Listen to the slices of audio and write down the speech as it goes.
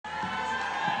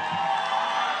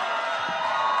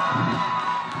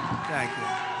Thank you.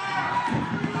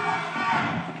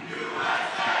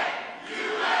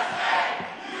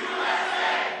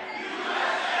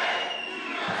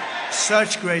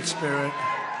 Such great spirit.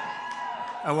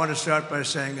 I want to start by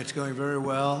saying it's going very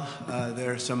well.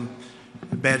 There are some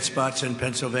bad spots in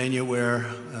Pennsylvania where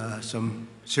some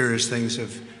serious things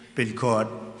have been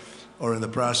caught or in the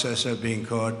process of being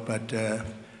caught, but the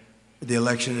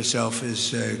election itself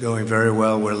is going very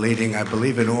well. We're leading, I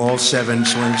believe, in all 7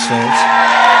 swing states.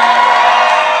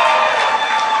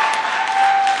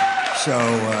 So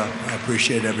I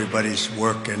appreciate everybody's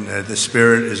work, and the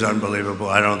spirit is unbelievable.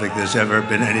 I don't think there's ever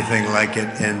been anything like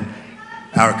it in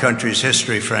our country's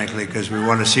history, frankly, because we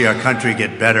want to see our country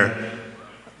get better.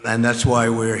 And that's why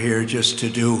we're here, just to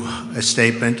do a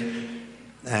statement.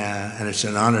 And it's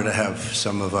an honor to have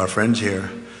some of our friends here.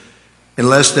 In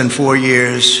less than 4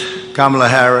 years, Kamala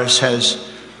Harris has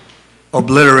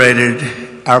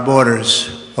obliterated our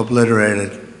borders,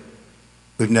 obliterated.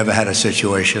 We've never had a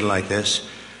situation like this.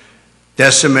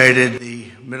 Decimated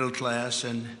the middle class,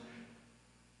 and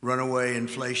runaway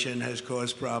inflation has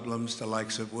caused problems, the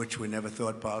likes of which we never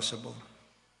thought possible.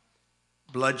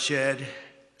 Bloodshed,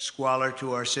 squalor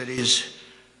to our cities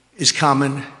is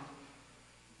common,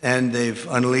 and they've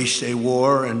unleashed a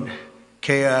war and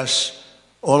chaos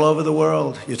all over the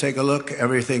world. You take a look,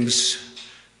 everything's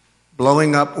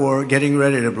blowing up or getting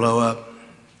ready to blow up.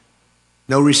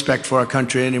 No respect for our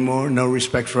country anymore, no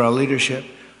respect for our leadership.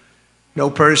 No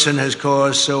person has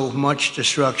caused so much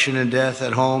destruction and death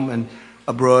at home and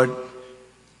abroad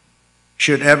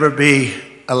should ever be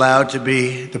allowed to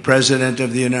be the President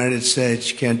of the United States.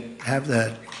 You can't have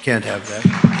that. Can't have that.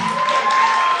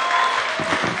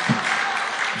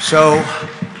 So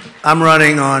I'm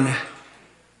running on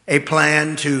a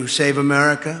plan to save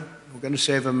America. We're going to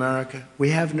save America.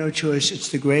 We have no choice. It's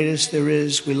the greatest there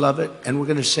is. We love it, and we're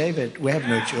going to save it. We have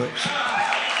no choice.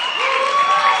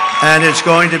 And it's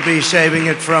going to be saving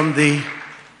it from the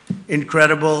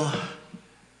incredible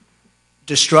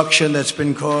destruction that's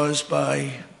been caused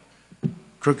by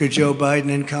crooked Joe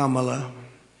Biden and Kamala.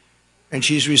 And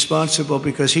she's responsible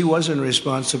because he wasn't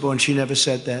responsible, and she never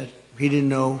said that. He didn't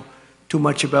know too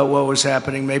much about what was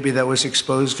happening. Maybe that was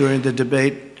exposed during the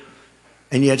debate.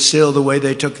 And yet still, the way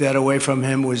they took that away from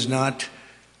him was not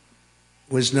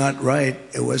right.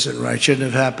 It wasn't right. Shouldn't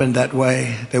have happened that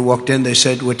way. They walked in, they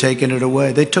said, we're taking it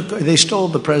away. They stole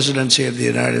the presidency of the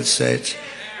United States.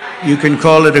 You can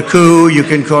call it a coup, you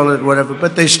can call it whatever,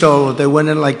 but they stole it. They went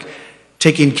in like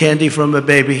taking candy from a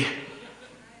baby,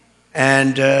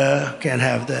 and can't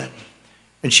have that.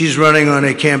 And she's running on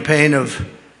a campaign of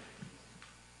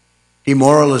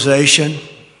demoralization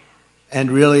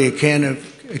and really a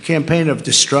campaign of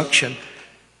destruction.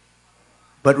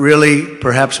 But really,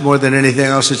 perhaps more than anything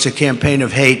else, it's a campaign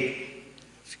of hate.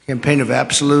 It's a campaign of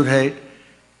absolute hate.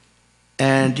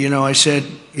 And, you know, I said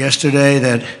yesterday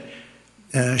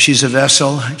that she's a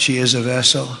vessel. She is a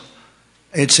vessel.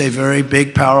 It's a very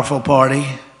big, powerful party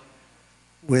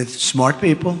with smart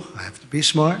people. I have to be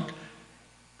smart.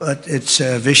 But it's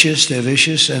vicious. They're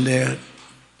vicious, and they're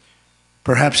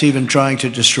perhaps even trying to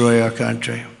destroy our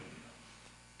country.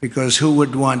 Because who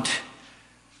would want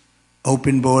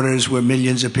open borders where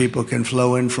millions of people can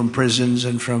flow in from prisons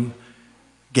and from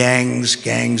gangs,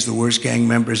 the worst gang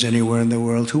members anywhere in the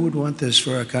world? Who would want this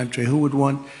for our country? Who would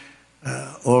want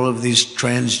all of these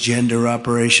transgender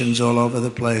operations all over the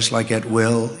place, like at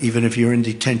will? Even if you're in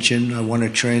detention, I want a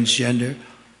transgender.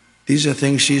 These are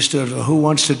things she stood for. Who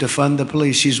wants to defund the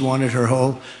police? She's wanted her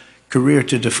whole career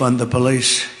to defund the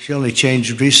police. She only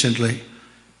changed recently.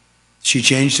 She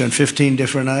changed on 15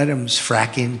 different items.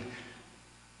 Fracking.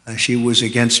 She was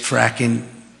against fracking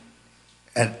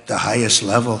at the highest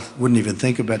level. Wouldn't even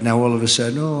think about it. Now all of a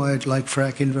sudden, oh, I'd like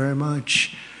fracking very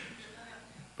much.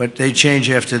 But they change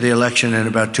after the election in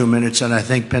about 2 minutes, and I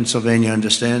think Pennsylvania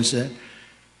understands that.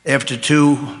 After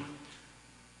 2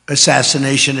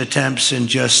 assassination attempts in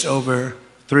just over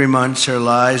 3 months, her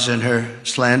lies and her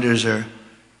slanders are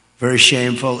very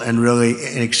shameful and really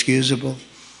inexcusable.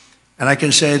 And I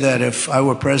can say that if I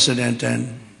were president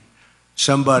and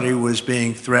somebody was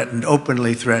being threatened,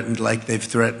 openly threatened, like they've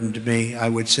threatened me, I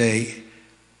would say,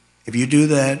 if you do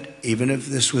that, even if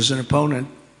this was an opponent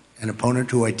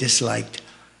who I disliked,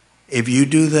 if you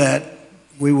do that,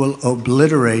 we will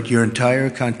obliterate your entire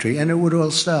country, and it would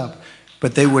all stop.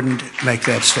 But they wouldn't make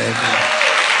that statement.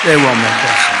 They won't make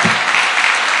that statement.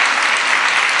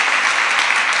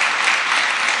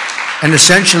 And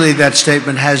essentially, that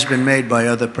statement has been made by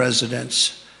other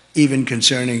presidents, even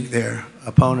concerning their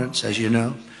opponents, as you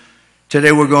know.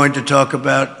 Today we're going to talk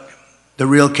about the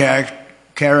real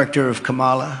character of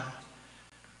Kamala,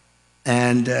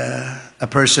 and a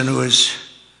person who is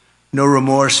no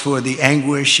remorse for the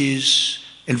anguish she's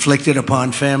inflicted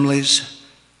upon families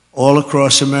all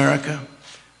across America.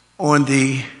 On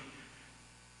the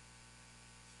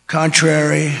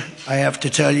contrary, I have to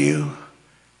tell you,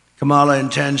 Kamala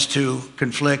intends to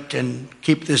conflict and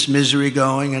keep this misery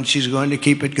going, and she's going to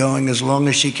keep it going as long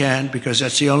as she can, because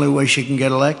that's the only way she can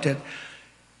get elected.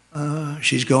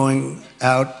 She's going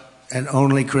out and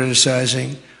only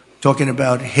criticizing, talking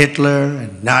about Hitler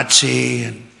and Nazi,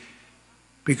 and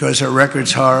because her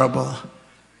record's horrible.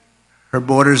 Her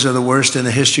borders are the worst in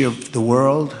the history of the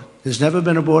world. There's never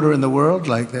been a border in the world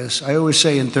like this. I always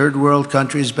say in third world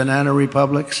countries, banana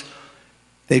republics,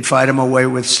 they'd fight them away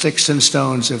with sticks and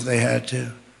stones if they had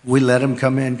to. We let them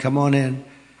come in, come on in.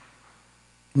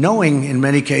 Knowing in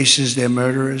many cases they're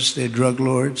murderers, they're drug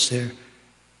lords,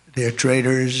 they're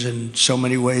traitors in so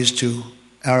many ways to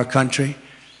our country.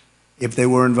 If they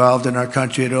were involved in our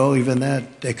country at all, even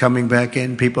that, they're coming back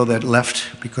in. People that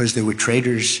left because they were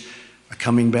traitors are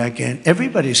coming back in.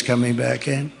 Everybody's coming back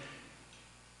in.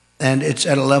 And it's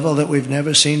at a level that we've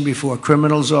never seen before.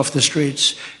 Criminals off the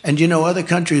streets. And you know, other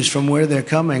countries from where they're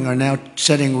coming are now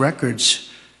setting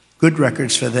records, good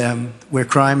records for them, where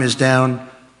crime is down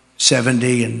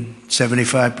 70 and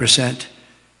 75%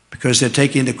 because they're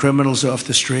taking the criminals off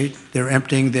the street. They're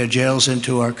emptying their jails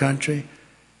into our country.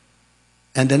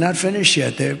 And they're not finished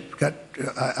yet.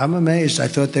 I'm amazed. I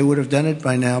thought they would have done it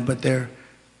by now, but if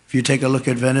you take a look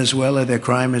at Venezuela, their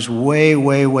crime is way,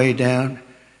 way, way down.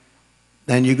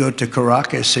 Then you go to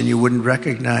Caracas and you wouldn't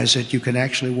recognize it. You can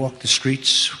actually walk the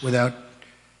streets without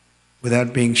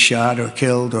being shot or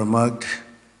killed or mugged.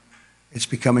 It's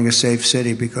becoming a safe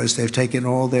city because they've taken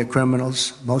all their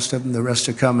criminals, most of them, the rest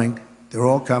are coming. They're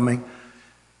all coming.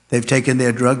 They've taken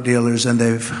their drug dealers and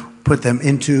they've put them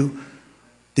into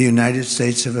the United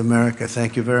States of America.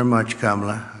 Thank you very much,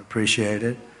 Kamala. I appreciate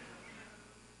it.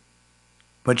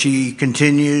 But she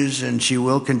continues, and she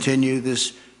will continue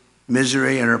this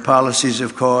misery, and her policies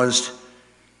have caused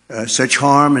such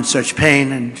harm and such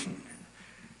pain. And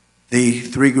the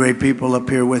three great people up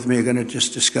here with me are going to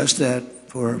just discuss that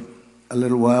for a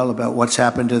little while, about what's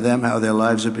happened to them, how their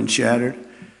lives have been shattered.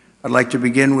 I'd like to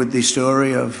begin with the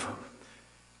story of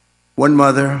one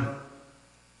mother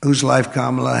whose life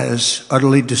Kamala has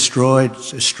utterly destroyed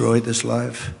this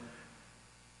life.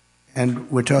 And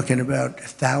we're talking about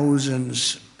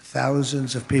thousands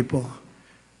of people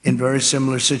in very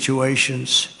similar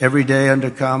situations. Every day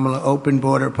under Kamala, open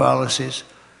border policies.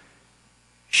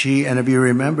 And if you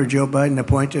remember, Joe Biden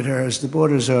appointed her as the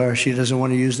border czar. She doesn't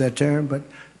want to use that term, but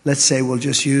let's say we'll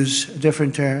just use a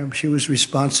different term. She was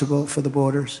responsible for the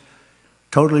borders,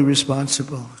 totally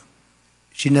responsible.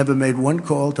 She never made one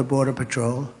call to Border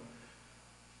Patrol.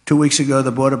 2 weeks ago,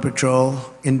 the Border Patrol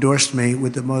endorsed me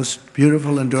with the most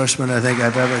beautiful endorsement I think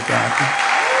I've ever gotten.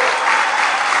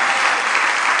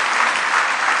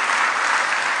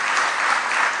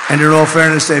 And in all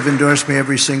fairness, they've endorsed me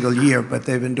every single year, but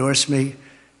they've endorsed me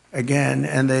again,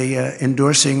 and they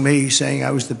endorsing me, saying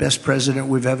I was the best president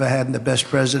we've ever had and the best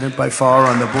president by far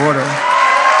on the border.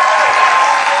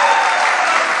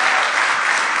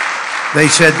 They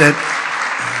said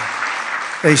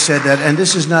that, and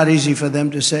this is not easy for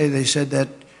them to say, they said that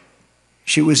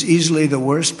she was easily the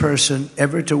worst person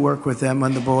ever to work with them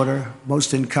on the border,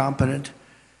 most incompetent,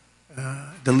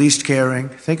 the least caring.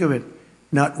 Think of it.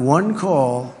 Not one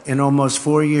call in almost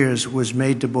 4 years was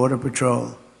made to Border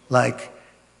Patrol, like,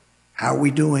 how are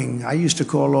we doing? I used to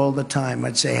call all the time.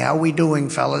 I'd say, how are we doing,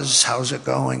 fellas? How's it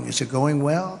going? Is it going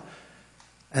well?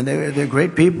 And they're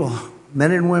great people.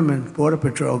 Men and women, Border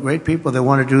Patrol, great people. They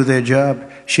want to do their job.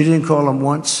 She didn't call them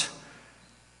once.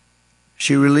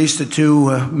 She released the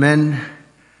two men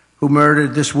who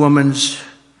murdered this woman's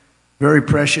very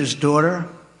precious daughter.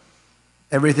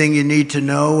 Everything you need to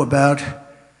know about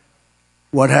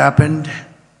what happened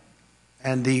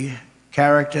and the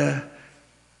character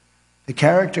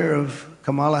of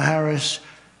Kamala Harris,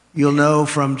 you'll know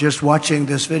from just watching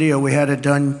this video. We had it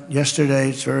done yesterday.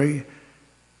 It's very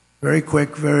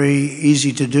quick, very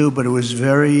easy to do, but it was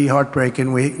very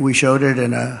heartbreaking. We showed it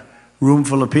in a room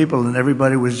full of people, and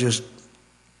everybody was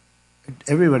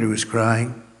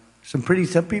crying. Some pretty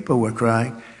tough people were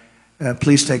crying.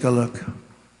 Please take a look.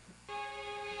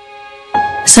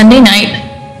 Sunday night,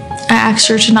 I asked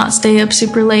her to not stay up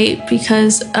super late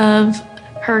because of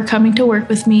her coming to work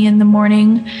with me in the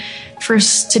morning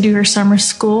to do her summer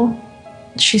school.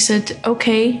 She said,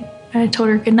 okay. I told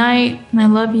her good night and I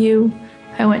love you.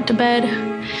 I went to bed,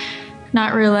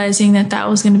 not realizing that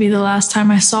was going to be the last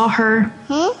time I saw her.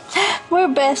 We're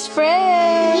best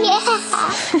friends.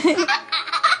 Yeah.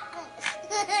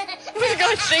 We're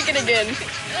going to shake it again.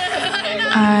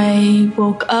 I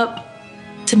woke up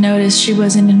to notice she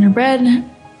wasn't in her bed.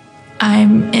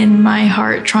 I'm in my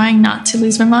heart trying not to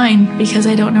lose my mind because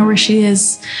I don't know where she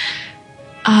is.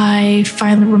 I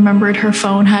finally remembered her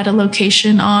phone had a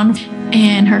location on,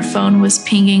 and her phone was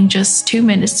pinging just 2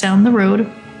 minutes down the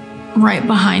road, right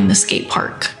behind the skate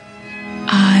park.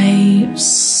 I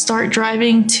start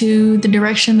driving to the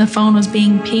direction the phone was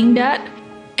being pinged at,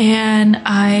 and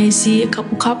I see a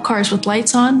couple cop cars with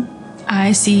lights on.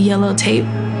 I see yellow tape,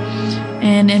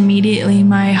 and immediately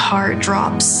my heart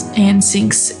drops and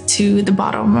sinks to the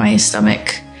bottom of my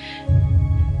stomach.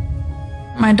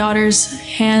 My daughter's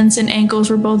hands and ankles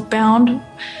were both bound.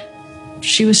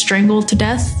 She was strangled to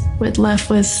death, left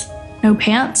with no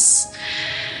pants.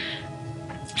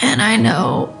 And I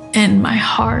know in my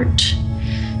heart,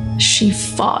 she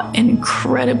fought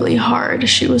incredibly hard.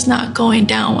 She was not going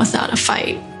down without a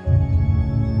fight.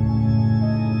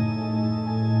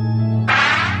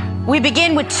 We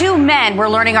begin with two men we're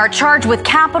learning are charged with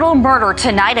capital murder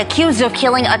tonight, accused of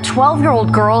killing a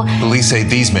 12-year-old girl. Police say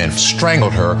these men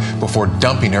strangled her before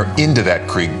dumping her into that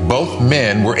creek. Both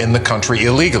men were in the country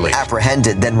illegally.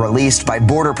 Apprehended, then released by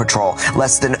Border Patrol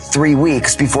less than 3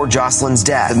 weeks before Jocelyn's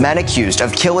death. The men accused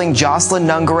of killing Jocelyn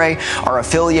Nungare are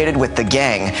affiliated with the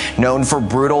gang known for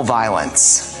brutal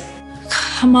violence.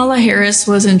 Kamala Harris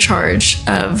was in charge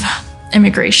of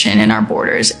immigration in our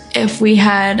borders. If we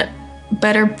had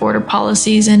better border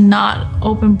policies and not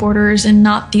open borders and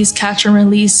not these catch and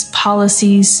release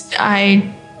policies,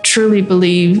 I truly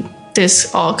believe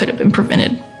this all could have been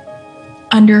prevented.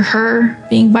 Under her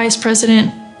being vice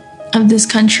president of this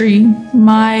country,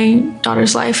 my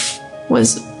daughter's life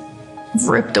was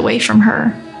ripped away from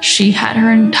her. She had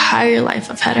her entire life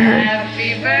ahead of her.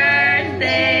 Happy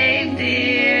birthday,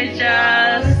 dear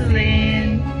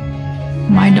Jocelyn.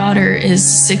 My daughter is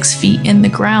 6 feet in the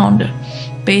ground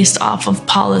based off of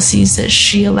policies that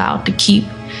she allowed to keep.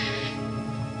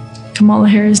 Kamala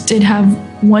Harris did have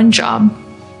one job,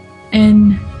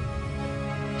 and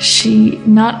she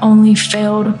not only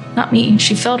failed, not me,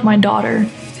 she failed my daughter.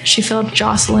 She failed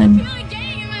Jocelyn.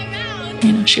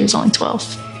 You know, she was only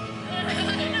 12.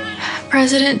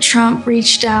 President Trump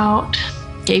reached out,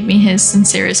 gave me his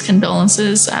sincerest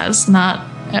condolences as not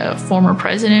a former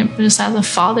president, but just as a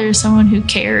father, someone who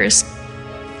cares.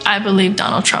 I believe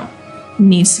Donald Trump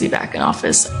needs to be back in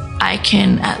office. I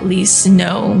can at least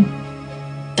know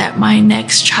that my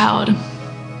next child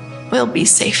will be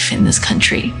safe in this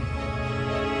country.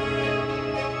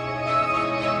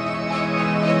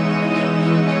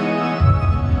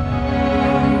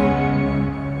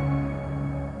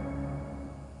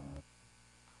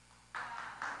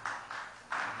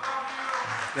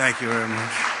 Thank you very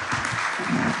much.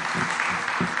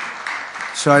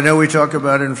 So I know we talk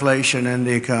about inflation and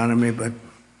the economy, but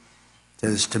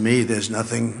to me, there's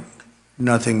nothing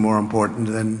more important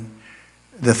than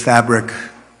the fabric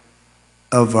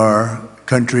of our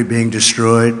country being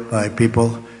destroyed by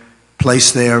people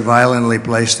placed there, violently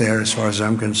placed there, as far as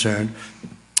I'm concerned,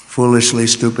 foolishly,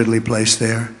 stupidly placed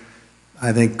there.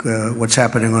 I think what's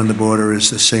happening on the border is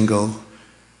the single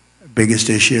biggest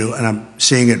issue, and I'm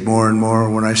seeing it more and more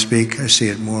when I speak. I see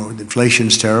it more.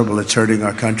 Inflation's terrible. It's hurting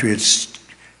our country. It's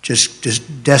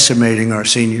just decimating our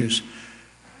seniors.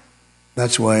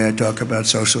 That's why I talk about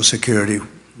Social Security.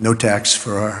 No tax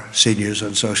for our seniors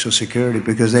on Social Security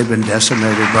because they've been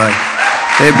decimated by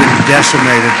inflation.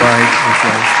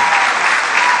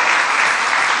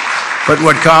 But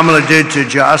what Kamala did to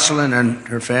Jocelyn and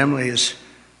her family is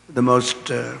the most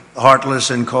heartless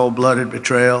and cold-blooded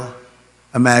betrayal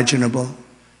imaginable.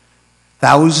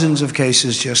 Thousands of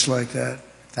cases just like that.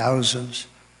 Thousands.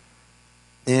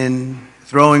 In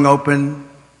throwing open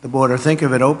the border. Think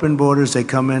of it, open borders, they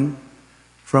come in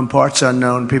from parts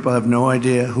unknown. People have no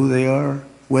idea who they are,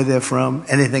 where they're from,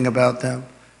 anything about them.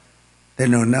 They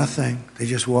know nothing. They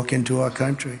just walk into our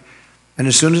country. And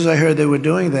as soon as I heard they were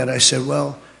doing that, I said,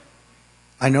 well,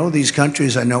 I know these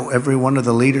countries. I know every one of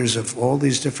the leaders of all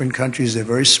these different countries. They're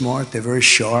very smart. They're very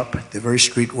sharp. They're very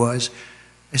streetwise.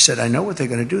 I said, I know what they're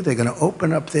going to do. They're going to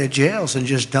open up their jails and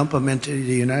just dump them into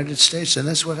the United States. And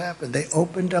that's what happened. They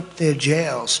opened up their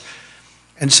jails.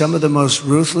 And some of the most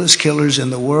ruthless killers in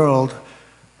the world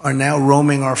are now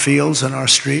roaming our fields and our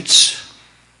streets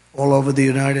all over the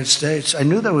United States. I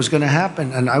knew that was going to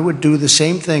happen, and I would do the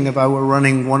same thing if I were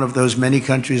running one of those many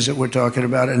countries that we're talking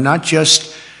about, and not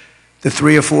just the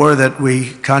 3 or 4 that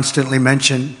we constantly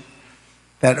mention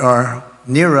that are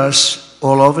near us,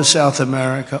 all over South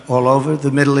America, all over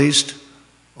the Middle East,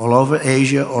 all over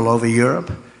Asia, all over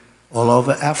Europe, all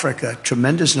over Africa.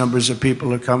 Tremendous numbers of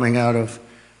people are coming out of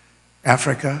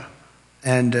Africa.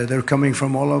 And they're coming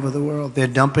from all over the world. They're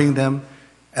dumping them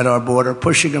at our border,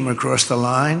 pushing them across the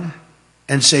line,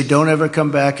 and say, don't ever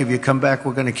come back. If you come back,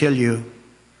 we're going to kill you.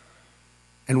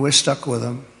 And we're stuck with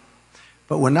them.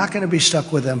 But we're not going to be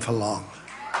stuck with them for long.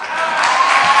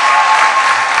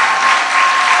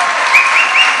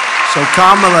 So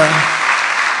Kamala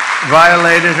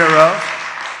violated her oath.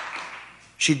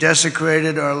 She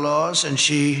desecrated our laws, and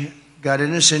she got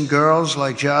innocent girls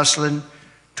like Jocelyn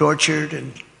tortured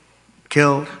and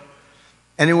killed.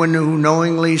 Anyone who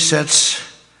knowingly sets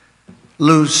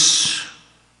loose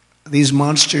these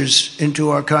monsters into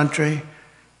our country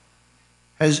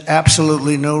has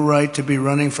absolutely no right to be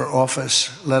running for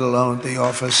office, let alone the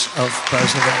office of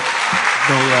president.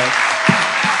 No right.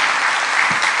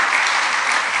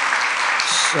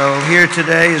 So here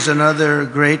today is another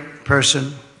great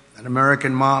person, an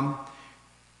American mom,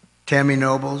 Tammy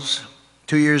Nobles.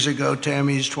 2 years ago,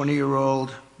 Tammy's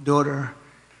 20-year-old daughter,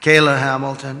 Kayla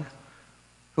Hamilton,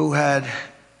 who had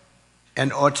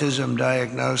an autism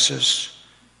diagnosis,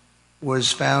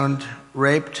 was found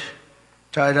raped,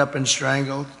 tied up and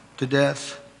strangled to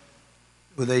death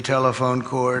with a telephone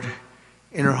cord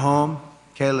in her home.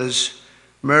 Kayla's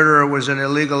murderer was an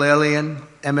illegal alien,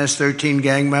 MS-13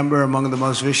 gang member, among the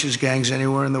most vicious gangs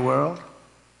anywhere in the world.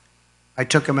 I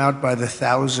took him out by the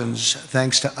thousands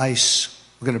thanks to ICE.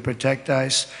 We're going to protect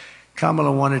ICE.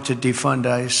 Kamala wanted to defund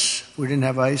ICE. We didn't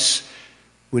have ICE,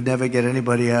 we'd never get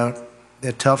anybody out.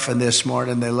 They're tough and they're smart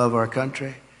and they love our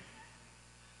country.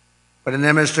 But an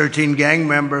MS-13 gang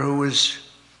member who was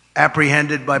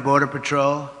apprehended by Border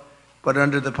Patrol, but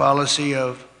under the policy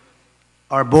of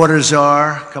our border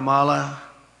czar, Kamala,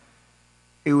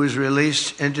 he was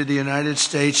released into the United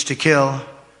States to kill.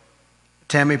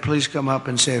 Tammy, please come up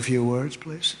and say a few words,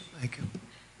 please. Thank you.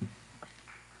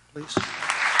 Please.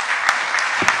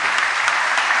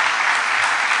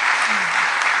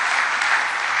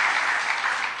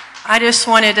 I just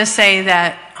wanted to say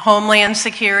that Homeland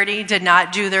Security did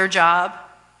not do their job.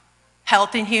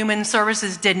 Health and Human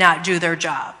Services did not do their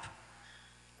job.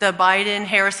 The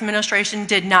Biden-Harris administration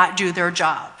did not do their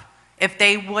job. If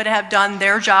they would have done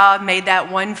their job, made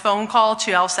that one phone call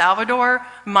to El Salvador,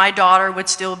 my daughter would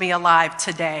still be alive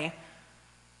today.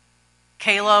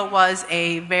 Kayla was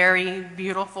a very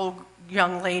beautiful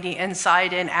young lady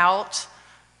inside and out.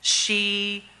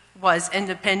 She was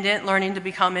independent, learning to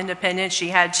become independent. She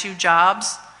had 2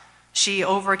 jobs. She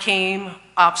overcame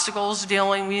obstacles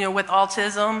dealing with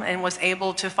autism and was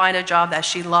able to find a job that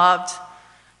she loved.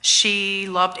 She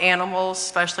loved animals,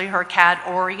 especially her cat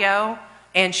Oreo,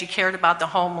 and she cared about the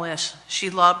homeless. She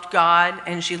loved God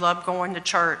and she loved going to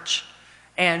church.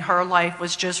 And her life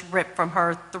was just ripped from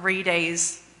her 3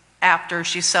 days after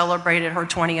she celebrated her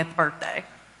 20th birthday.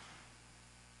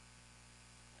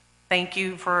 Thank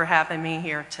you for having me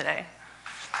here today.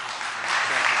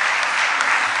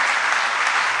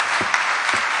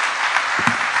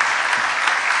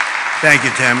 Thank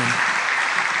you, Tammy.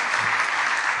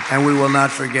 And we will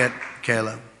not forget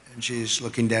Kayla. And she's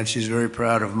looking down. She's very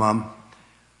proud of Mom.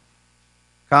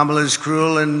 Kamala's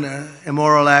cruel and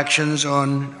immoral actions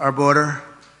on our border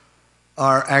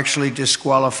are actually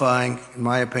disqualifying, in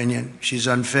my opinion. She's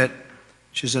unfit.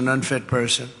 She's an unfit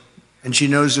person. And she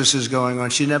knows this is going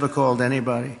on. She never called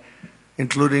anybody,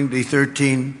 including the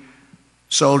 13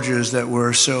 soldiers that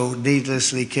were so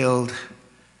needlessly killed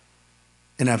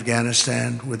in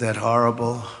Afghanistan with that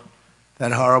horrible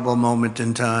moment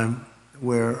in time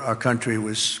where our country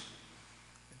was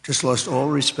just lost all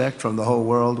respect from the whole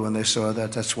world when they saw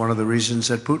that. That's one of the reasons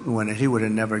that Putin went in. He would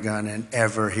have never gone in.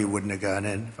 Ever he wouldn't have gone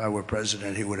in. If I were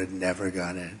president, he would have never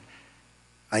gone in.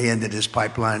 I ended his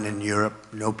pipeline in Europe,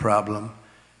 no problem.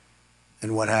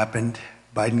 And what happened?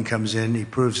 Biden comes in, he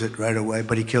proves it right away,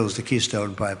 but he kills the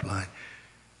Keystone Pipeline.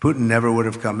 Putin never would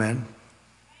have come in.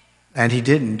 And he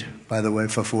didn't, by the way,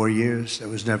 for 4 years. There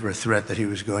was never a threat that he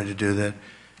was going to do that.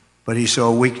 But he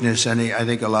saw weakness, and I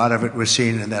think a lot of it was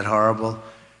seen in that horrible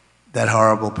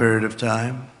period of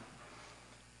time.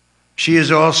 She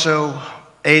is also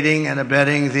aiding and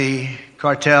abetting the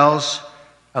cartels,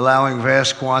 allowing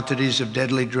vast quantities of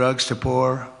deadly drugs to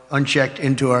pour unchecked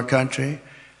into our country.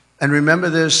 And remember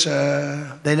this,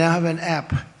 they now have an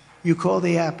app. You call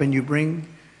the app and you bring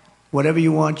whatever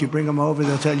you want, you bring them over,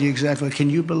 they'll tell you exactly. Can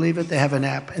you believe it? They have an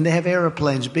app. And they have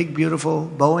airplanes, big, beautiful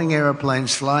Boeing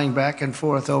airplanes flying back and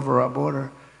forth over our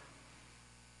border.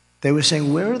 They were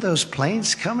saying, where are those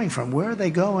planes coming from? Where are they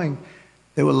going?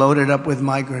 They were loaded up with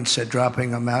migrants. They're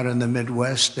dropping them out in the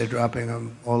Midwest. They're dropping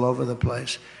them all over the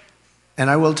place. And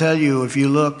I will tell you, if you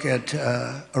look at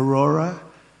Aurora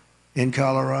in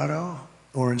Colorado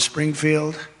or in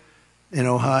Springfield in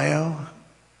Ohio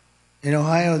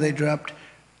they dropped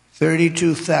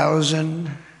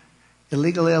 32,000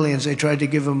 illegal aliens. They tried to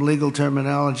give them legal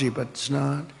terminology, but it's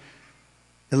not.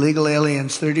 illegal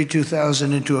aliens,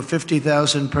 32,000 into a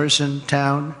 50,000 person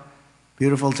town,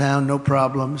 beautiful town, no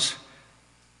problems.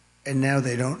 And now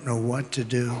they don't know what to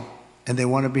do. And they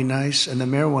want to be nice, and the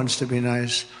mayor wants to be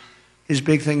nice. His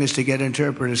big thing is to get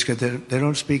interpreters because they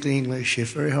don't speak English.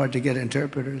 It's very hard to get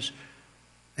interpreters.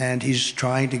 And he's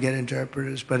trying to get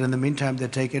interpreters. But in the meantime, they're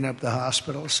taking up the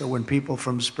hospital. So when people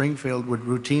from Springfield would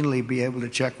routinely be able to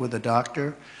check with a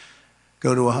doctor,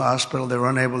 go to a hospital, they're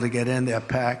unable to get in, they're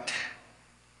packed.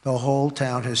 The whole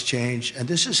town has changed. And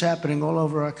this is happening all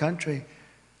over our country.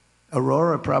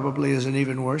 Aurora probably is an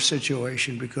even worse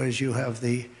situation because you have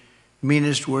the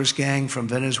meanest, worst gang from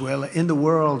Venezuela in the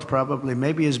world, probably,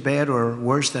 maybe as bad or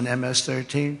worse than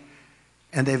MS-13.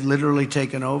 And they've literally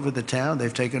taken over the town.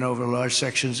 They've taken over large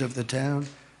sections of the town.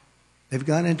 They've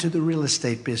gone into the real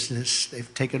estate business.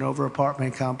 They've taken over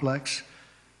apartment complex.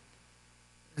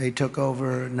 They took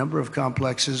over a number of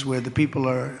complexes where the people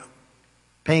are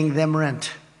paying them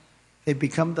rent. They've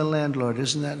become the landlord.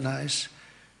 Isn't that nice?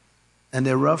 And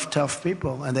they're rough, tough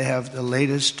people, and they have the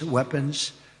latest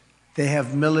weapons. They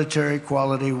have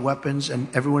military-quality weapons, and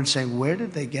everyone's saying, where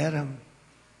did they get them?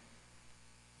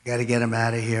 We got to get them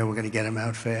out of here. We're going to get them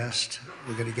out fast.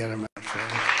 We're going to get them out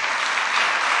fast.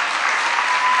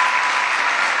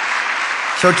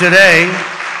 So today,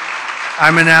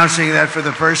 I'm announcing that for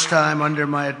the first time under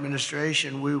my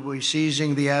administration, we will be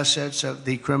seizing the assets of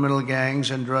the criminal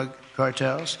gangs and drug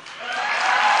cartels.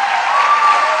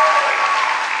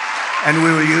 And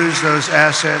we will use those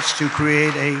assets to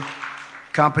create a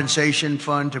compensation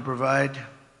fund to provide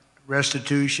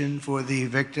restitution for the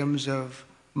victims of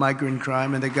migrant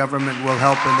crime, and the government will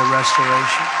help in the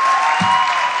restoration.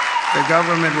 The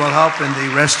government will help in the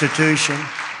restitution,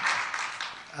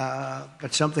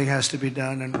 but something has to be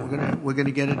done, and we're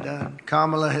gonna get it done.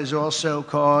 Kamala has also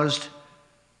caused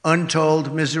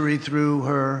untold misery through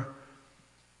her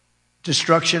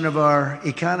destruction of our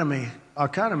economy. Our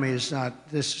economy is not,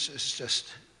 this is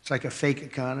just, it's like a fake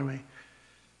economy.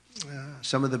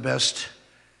 Some of the best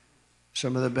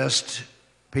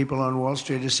people on Wall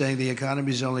Street are saying the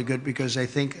economy is only good because they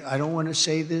think, I don't want to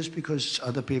say this because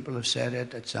other people have said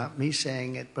it. It's not me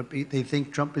saying it, but they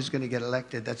think Trump is going to get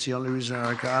elected. That's the only reason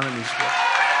our economy is good.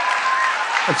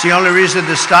 That's the only reason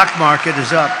the stock market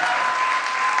is up.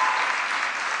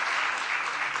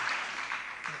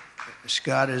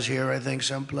 Scott is here, I think,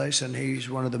 someplace, and he's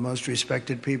one of the most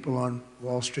respected people on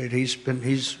Wall Street. He's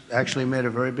actually made a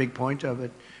very big point of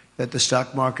it, that the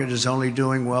stock market is only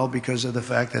doing well because of the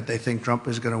fact that they think Trump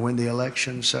is going to win the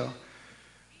election. So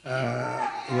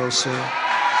we'll see.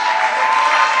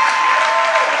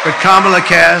 But Kamala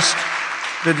cast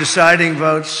the deciding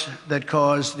votes that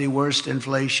caused the worst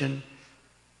inflation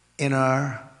in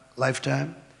our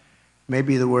lifetime,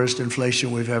 maybe the worst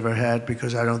inflation we've ever had,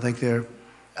 because I don't think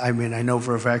I know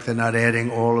for a fact they're not adding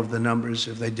all of the numbers.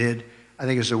 If they did, I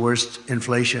think it's the worst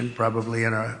inflation probably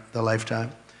in the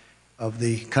lifetime of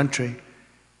the country.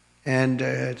 And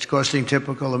it's costing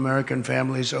typical American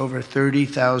families over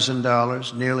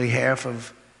 $30,000. Nearly half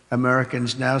of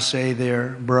Americans now say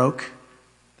they're broke.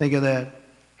 Think of that.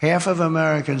 Half of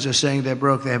Americans are saying they're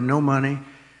broke. They have no money.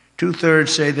 2/3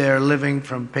 say they're living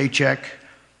from paycheck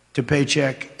to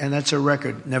paycheck, and that's a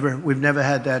record. We've never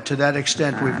had that. To that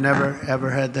extent, we've never,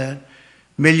 ever had that.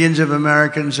 Millions of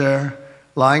Americans are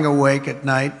lying awake at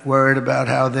night, worried about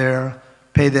how they'll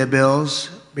pay their bills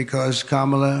because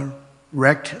Kamala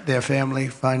wrecked their family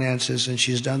finances, and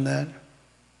she's done that.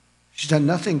 She's done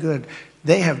nothing good.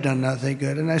 They have done nothing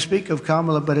good. And I speak of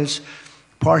Kamala, but it's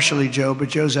partially Joe, but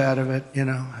Joe's out of it,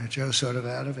 Joe's sort of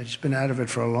out of it. He's been out of it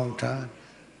for a long time.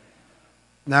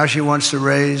 Now she wants to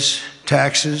raise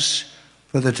taxes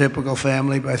for the typical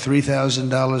family by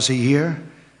 $3,000 a year.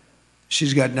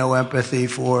 She's got no empathy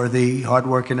for the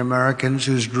hardworking Americans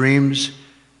whose dreams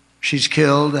she's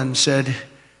killed, and said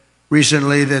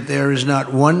recently that there is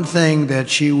not one thing that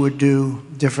she would do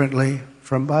differently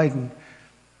from Biden.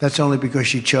 That's only because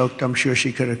she choked. I'm sure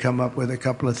she could have come up with a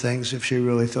couple of things if she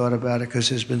really thought about it, because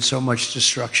there's been so much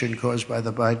destruction caused by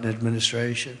the Biden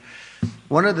administration.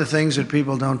 One of the things that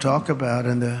people don't talk about,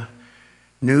 and the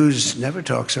news never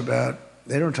talks about,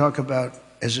 they don't talk about,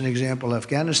 as an example,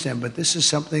 Afghanistan, but this is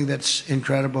something that's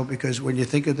incredible, because when you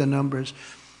think of the numbers,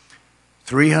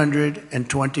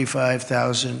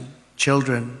 325,000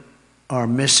 children are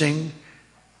missing,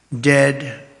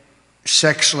 dead,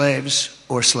 sex slaves,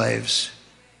 or slaves.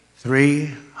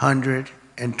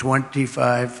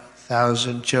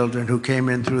 325,000 children who came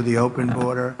in through the open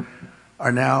border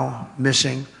are now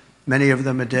missing. Many of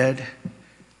them are dead,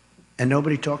 and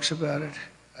nobody talks about it.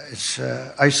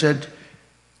 I said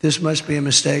this must be a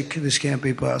mistake. This can't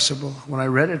be possible. When I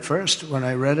read it first,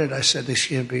 I said, this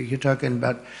can't be. You're talking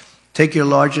about take your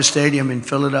largest stadium and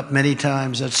fill it up many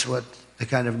times. That's what the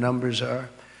kind of numbers are.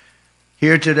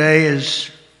 Here today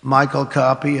is Michael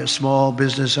Copy, a small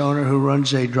business owner who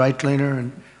runs a dry cleaner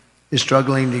and is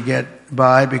struggling to get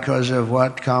by because of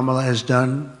what Kamala has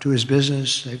done to his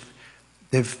business.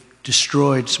 They've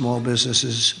destroyed small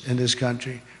businesses in this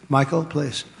country. Michael,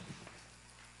 please.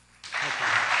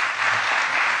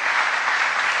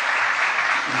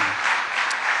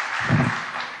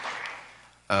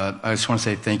 I just want to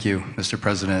say thank you, Mr.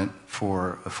 President,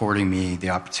 for affording me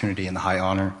the opportunity and the high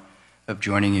honor of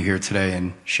joining you here today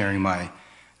and sharing my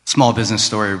small business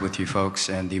story with you folks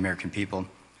and the American people.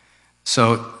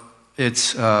 So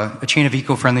it's a chain of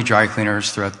eco-friendly dry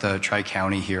cleaners throughout the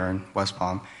Tri-County here in West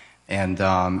Palm. And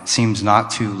it seems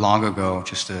not too long ago,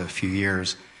 just a few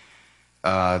years,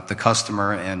 the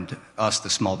customer and us, the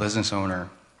small business owner,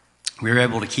 we were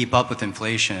able to keep up with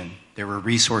inflation. There were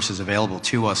resources available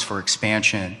to us for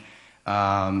expansion,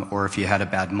 or if you had a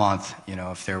bad month, you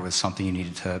know, if there was something you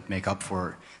needed to make up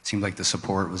for, it seemed like the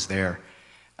support was there.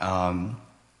 And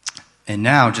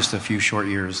now, just a few short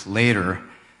years later,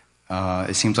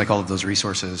 it seems like all of those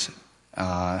resources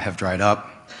have dried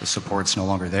up. The support's no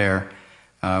longer there.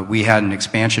 We had an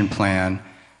expansion plan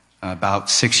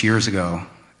about 6 years ago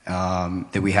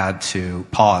that we had to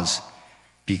pause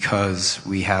because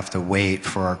we have to wait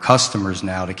for our customers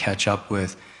now to catch up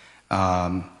with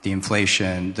the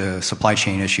inflation, the supply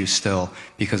chain issues still,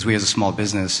 because we as a small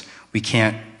business, we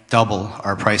can't double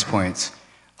our price points,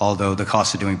 although the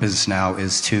cost of doing business now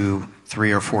is 2,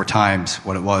 3, or 4 times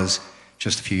what it was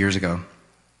just a few years ago.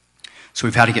 So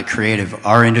we've had to get creative.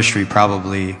 Our industry,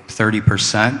 probably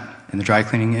 30% in the dry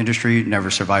cleaning industry, never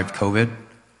survived COVID.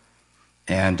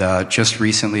 And just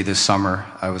recently this summer,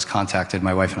 I was contacted,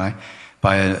 my wife and I,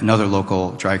 by another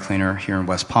local dry cleaner here in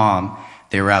West Palm.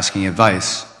 They were asking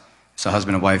advice. So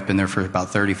husband and wife been there for about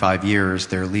 35 years.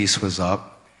 Their lease was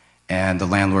up, and the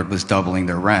landlord was doubling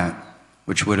their rent,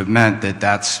 which would have meant that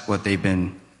that's what they've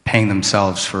been paying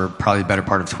themselves for probably the better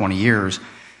part of 20 years.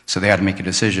 So they had to make a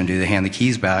decision. Do they hand the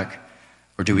keys back,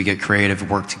 or do we get creative,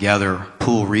 work together,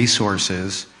 pool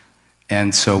resources?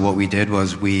 And so what we did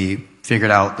was we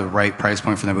figured out the right price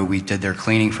point for them, but we did their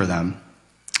cleaning for them,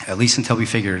 at least until we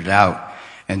figured it out.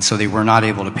 And so they were not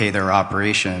able to pay their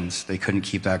operations. They couldn't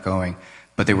keep that going,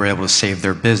 but they were able to save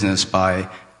their business by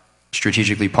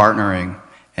strategically partnering.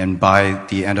 And by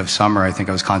the end of summer, I think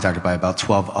I was contacted by about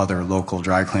 12 other local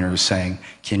dry cleaners saying,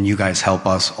 can you guys help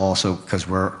us also, because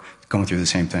we're going through the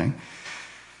same thing.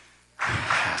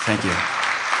 Thank you.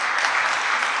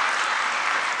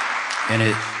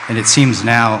 And it seems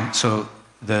now, so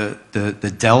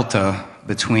the delta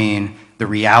between the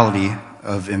reality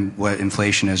of what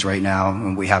inflation is right now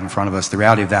and we have in front of us, the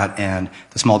reality of that and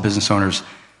the small business owners'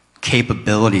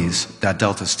 capabilities, that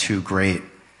delta is too great.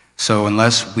 So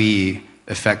unless we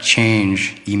affect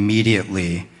change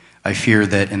immediately, I fear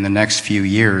that in the next few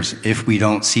years, if we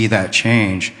don't see that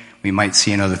change, we might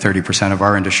see another 30% of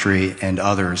our industry and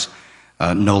others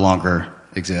no longer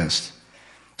exist.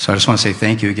 So I just want to say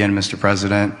thank you again, Mr.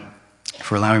 President,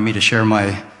 for allowing me to share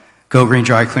my Go Green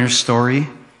Dry Cleaner story,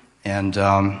 and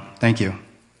thank you.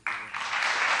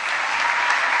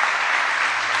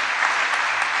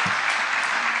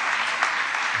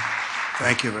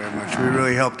 Thank you very much. We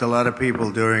really helped a lot of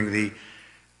people during the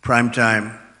prime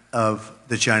time of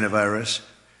the China virus,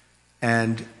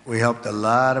 and we helped a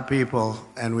lot of people,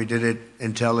 and we did it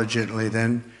intelligently.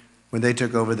 Then when they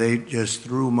took over, they just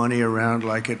threw money around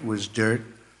like it was dirt.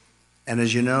 And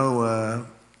as you know,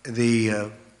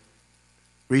 the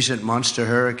recent monster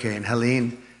hurricane,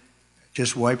 Helene,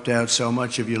 just wiped out so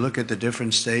much. If you look at the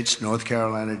different states, North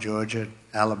Carolina, Georgia,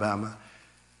 Alabama,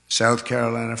 South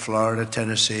Carolina, Florida,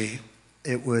 Tennessee,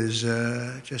 it was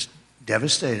just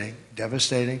devastating,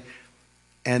 devastating.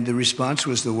 And the response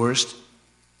was the worst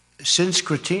since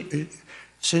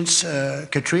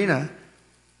Katrina,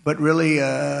 but really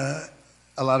a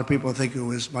lot of people think it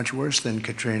was much worse than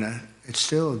Katrina. It's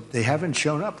still, they haven't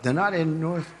shown up. They're not in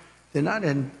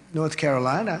North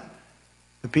Carolina.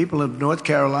 The people of North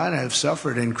Carolina have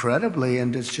suffered incredibly,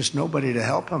 and there's just nobody to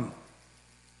help them.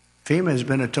 FEMA has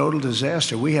been a total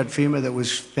disaster. We had FEMA that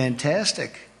was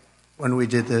fantastic when we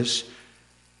did this,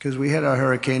 because we had our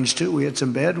hurricanes too. We had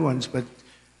some bad ones, but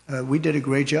we did a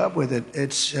great job with it.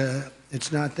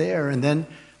 It's not there. And then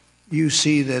you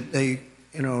see that they,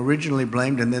 originally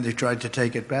blamed, and then they tried to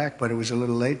take it back, but it was a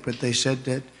little late. But they said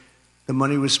that the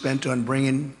money was spent on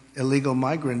bringing illegal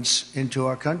migrants into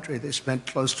our country. They spent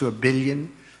close to $1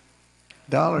 billion,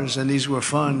 and these were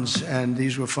funds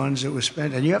that were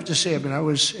spent. And you have to say, I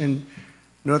was in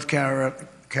North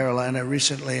Carolina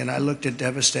recently, and I looked at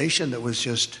devastation that was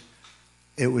just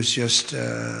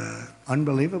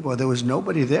unbelievable. There was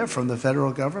nobody there from the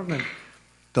federal government.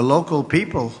 The local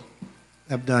people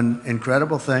have done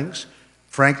incredible things.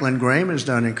 Franklin Graham has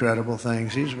done incredible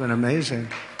things. He's been amazing.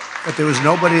 But there was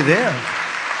nobody there.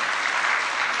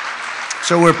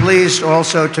 So we're pleased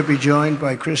also to be joined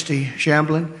by Christy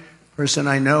Shamblin, a person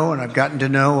I know and I've gotten to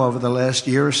know over the last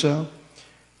year or so,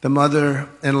 the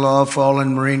mother-in-law of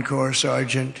fallen Marine Corps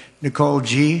Sergeant Nicole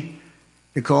G.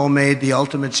 Nicole made the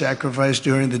ultimate sacrifice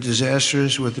during the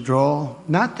disastrous withdrawal.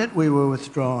 Not that we were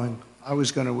withdrawing. I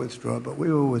was going to withdraw, but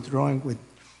we were withdrawing with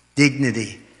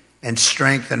dignity and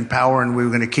strength and power, and we were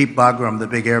going to keep Bagram, the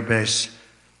big air base,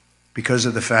 because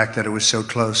of the fact that it was so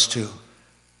close to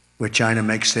where China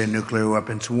makes their nuclear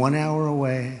weapons. 1 hour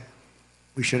away.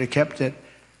 We should have kept it,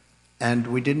 and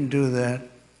we didn't do that.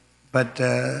 But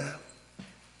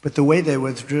the way they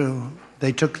withdrew,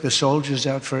 they took the soldiers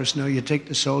out first. No, you take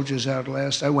the soldiers out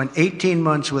last. I went 18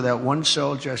 months without one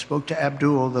soldier. I spoke to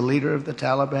Abdul, the leader of the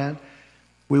Taliban.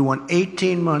 We went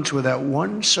 18 months without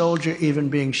one soldier even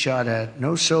being shot at,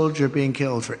 no soldier being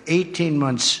killed for 18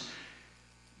 months.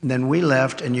 And then we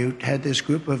left, and you had this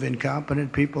group of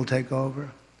incompetent people take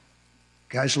over.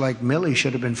 Guys like Milley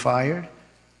should have been fired.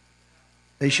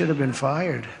 They should have been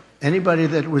fired. Anybody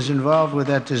that was involved with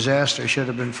that disaster should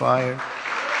have been fired.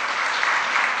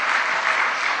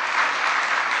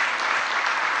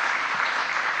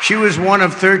 She was one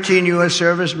of 13 U.S.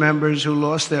 service members who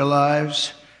lost their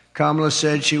lives. Kamala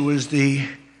said she was the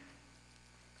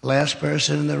last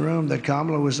person in the room, that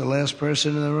Kamala was the last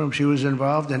person in the room. She was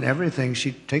involved in everything.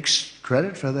 She takes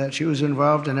credit for that. She was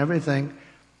involved in everything.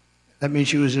 That means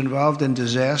she was involved in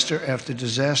disaster after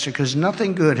disaster, because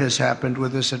nothing good has happened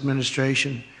with this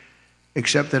administration,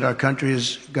 except that our country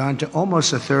has gone to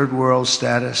almost a third world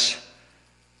status.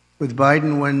 With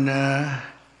Biden,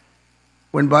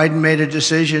 when Biden made a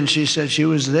decision, she said she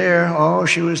was there. Oh,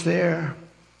 she was there.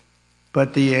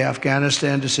 But the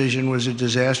Afghanistan decision was a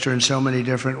disaster in so many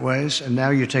different ways. And now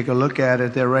you take a look at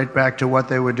it, they're right back to what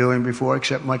they were doing before,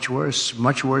 except much worse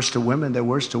to women. They're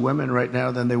worse to women right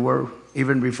now than they were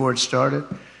even before it started.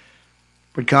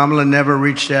 But Kamala never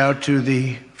reached out to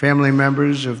the family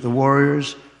members of the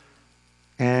warriors.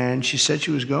 And she said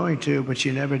she was going to, but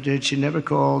she never did. She never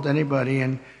called anybody.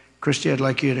 And Christy, I'd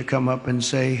like you to come up and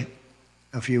say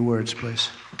a few words, please.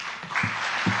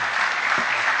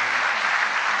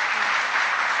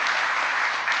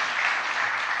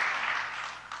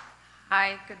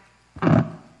 Hi,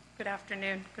 good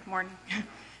afternoon, good morning.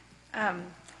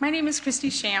 My name is Christy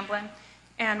Shamblin,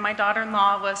 and my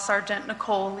daughter-in-law was Sergeant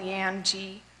Nicole Leanne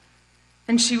G.,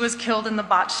 and she was killed in the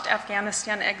botched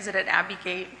Afghanistan exit at Abbey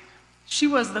Gate. She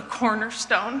was the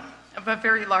cornerstone of a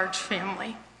very large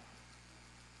family.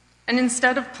 And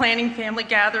instead of planning family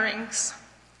gatherings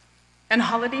and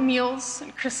holiday meals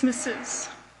and Christmases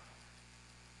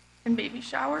and baby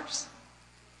showers,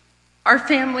 our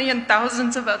family and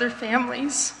thousands of other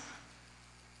families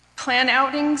plan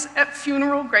outings at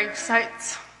funeral grave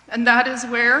sites, and that is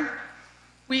where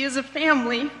we as a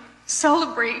family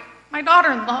celebrate my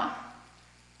daughter-in-law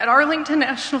at Arlington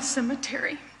National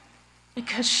Cemetery,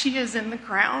 because she is in the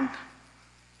ground.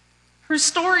 Her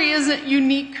story isn't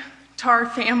unique to our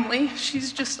family,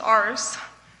 she's just ours.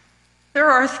 There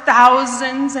are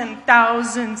thousands and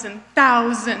thousands and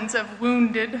thousands of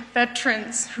wounded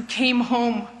veterans who came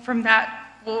home from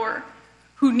that war,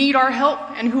 who need our help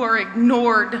and who are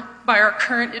ignored by our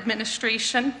current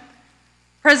administration.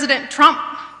 President Trump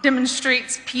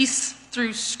demonstrates peace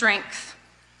through strength.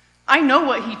 I know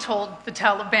what he told the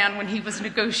Taliban when he was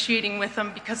negotiating with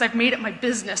them, because I've made it my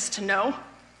business to know.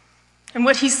 And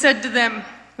what he said to them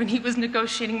when he was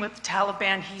negotiating with the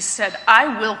Taliban, he said, "I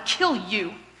will kill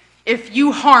you if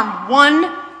you harm one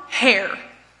hair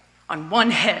on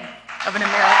one head of an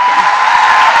American."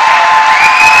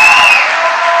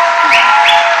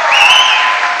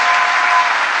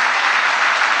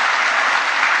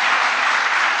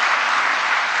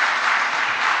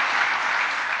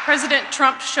 President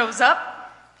Trump shows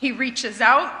up, he reaches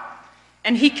out,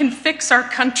 and he can fix our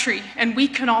country, and we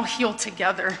can all heal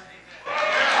together.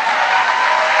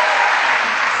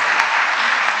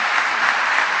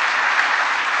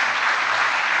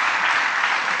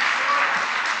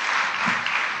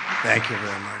 Thank you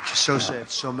very much. It's so sad.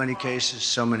 So many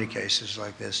cases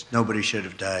like this. Nobody should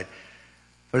have died.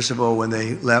 First of all, when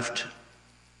they left,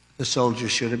 the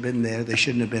soldiers should have been there. They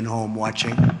shouldn't have been home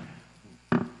watching,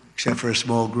 except for a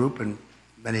small group, and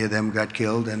many of them got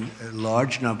killed, and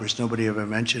large numbers. Nobody ever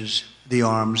mentions the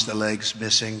arms, the legs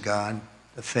missing, gone,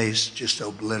 the face just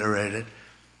obliterated.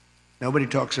 Nobody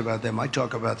talks about them. I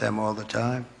talk about them all the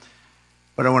time.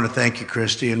 But I want to thank you,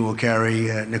 Christy, and we'll carry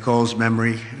Nicole's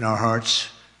memory in our hearts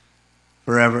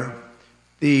forever.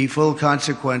 The full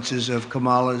consequences of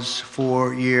Kamala's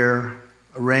 4-year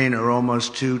reign are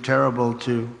almost too terrible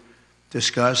to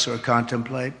discuss or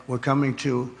contemplate. We're coming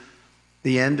to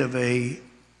the end of a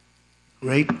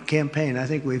great campaign. I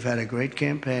think we've had a great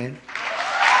campaign.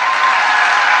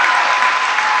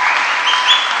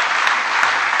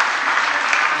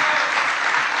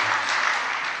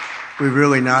 We've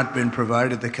really not been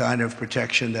provided the kind of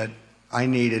protection that I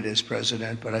needed as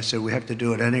president, but I said we have to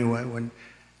do it anyway. When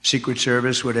Secret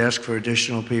Service would ask for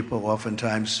additional people,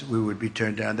 oftentimes we would be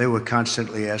turned down. They were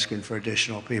constantly asking for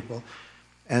additional people.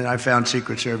 And I found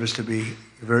Secret Service to be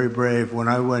very brave. When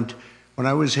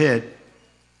I was hit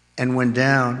and went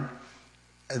down,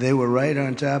 they were right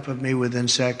on top of me within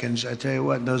seconds. I tell you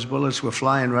what, those bullets were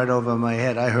flying right over my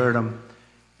head. I heard them.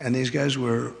 And these guys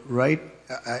were right.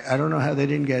 I don't know how they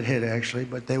didn't get hit, actually,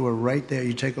 but they were right there.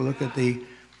 You take a look at the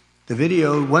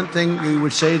video. One thing we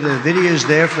would say, the video is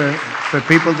there for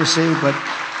people to see, but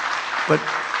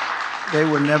they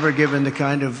were never given the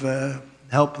kind of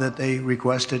help that they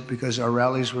requested because our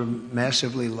rallies were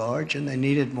massively large and they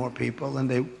needed more people, and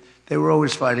they were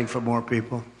always fighting for more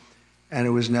people, and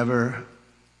it was never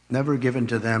given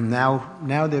to them.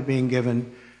 Now they're being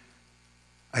given,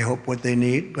 I hope, what they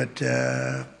need, but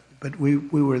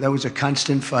that was a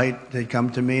constant fight. They'd come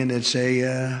to me and they'd say,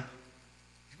 you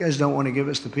guys don't want to give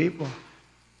us the people.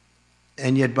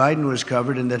 And yet Biden was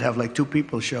covered and they'd have like 2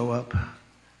 people show up.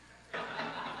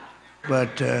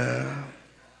 But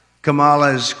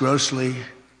Kamala is grossly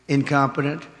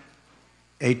incompetent,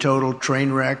 a total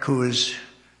train wreck who has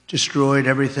destroyed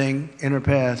everything in her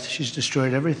path. She's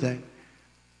destroyed everything.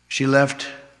 She left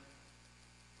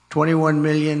 21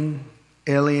 million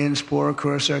aliens pour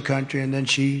across our country, and then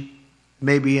she,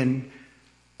 maybe in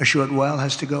a short while,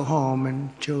 has to go home and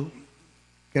she'll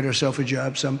get herself a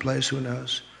job someplace, who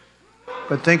knows.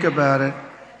 But think about it,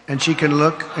 and she can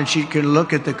look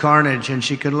at the carnage, and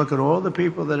she can look at all the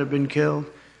people that have been killed.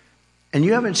 And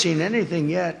you haven't seen anything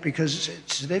yet because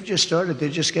they've just started. They're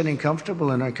just getting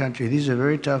comfortable in our country. These are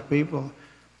very tough people.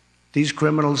 These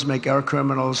criminals make our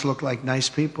criminals look like nice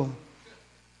people.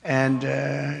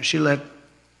 And she let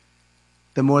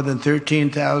the more than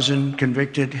 13,000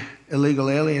 convicted illegal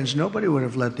aliens, nobody would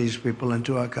have let these people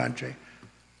into our country.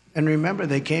 And remember,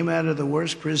 they came out of the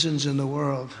worst prisons in the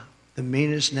world, the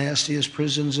meanest, nastiest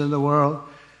prisons in the world.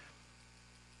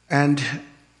 And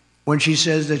when she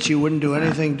says that she wouldn't do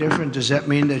anything different, does that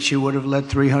mean that she would have let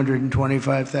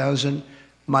 325,000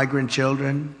 migrant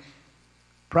children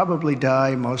probably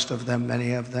die, most of them,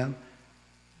 many of them?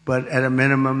 But at a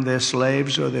minimum, they're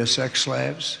slaves or they're sex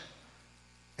slaves.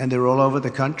 And they're all over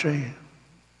the country.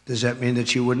 Does that mean that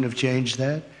she wouldn't have changed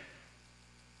that?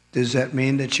 Does that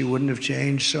mean that she wouldn't have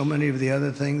changed so many of the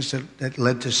other things that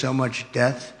led to so much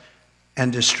death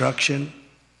and destruction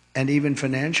and even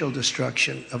financial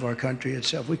destruction of our country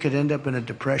itself? We could end up in a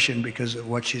depression because of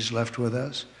what she's left with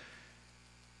us.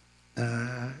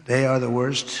 They are the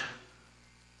worst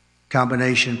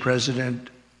combination president,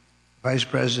 vice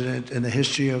president in the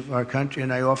history of our country.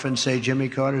 And I often say Jimmy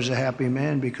Carter's a happy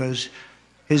man because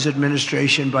his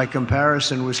administration, by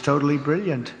comparison, was totally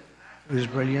brilliant. It was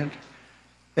brilliant.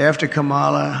 After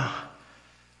Kamala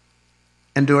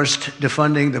endorsed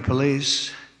defunding the police,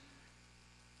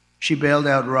 she bailed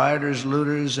out rioters,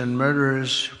 looters, and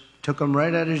murderers, took them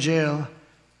right out of jail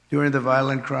during the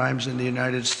violent crimes in the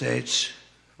United States.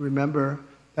 Remember,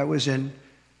 that was in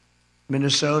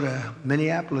Minnesota.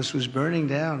 Minneapolis was burning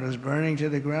down. It was burning to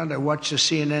the ground. I watched a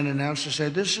CNN announcer say,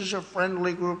 this is a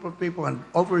friendly group of people. And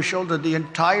over his shoulder, the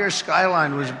entire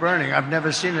skyline was burning. I've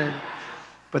never seen it,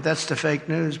 but that's the fake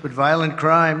news. But violent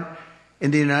crime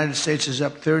in the United States is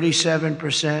up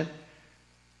 37%.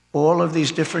 All of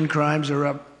these different crimes are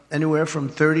up anywhere from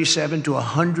 37 to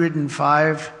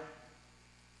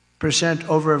 105%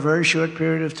 over a very short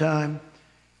period of time.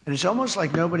 And it's almost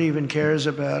like nobody even cares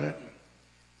about it.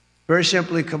 Very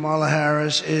simply, Kamala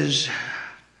Harris is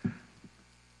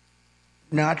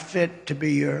not fit to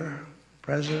be your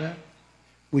president.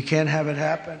 We can't have it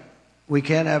happen. We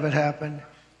can't have it happen.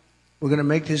 We're going to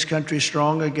make this country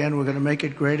strong again. We're going to make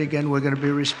it great again. We're going to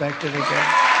be respected again.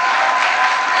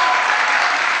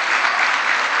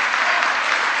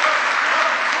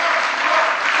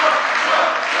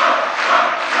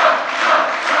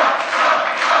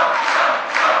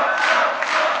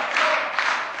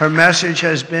 Her message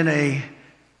has been a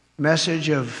message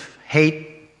of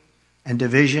hate and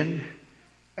division,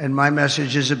 and my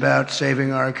message is about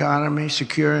saving our economy,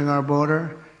 securing our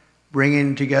border,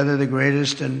 bringing together the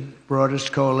greatest and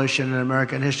broadest coalition in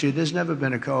American history. There's never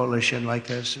been a coalition like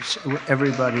this.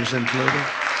 Everybody's included.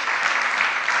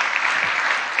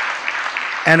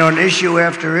 And on issue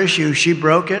after issue, she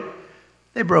broke it.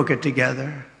 They broke it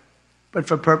together. But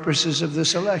for purposes of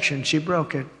this election, she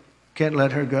broke it. Can't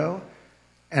let her go.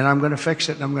 And I'm going to fix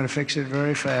it, and I'm going to fix it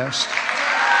very fast.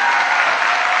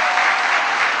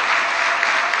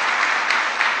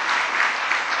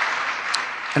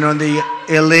 And on the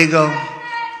illegal,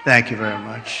 thank you very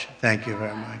much. Thank you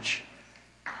very much.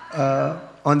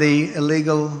 On the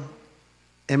illegal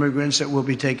immigrants that will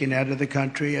be taken out of the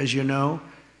country, as you know,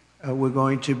 we're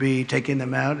going to be taking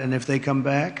them out. And if they come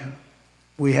back,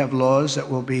 we have laws that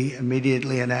will be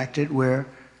immediately enacted where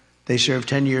they serve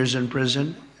 10 years in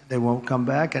prison. They won't come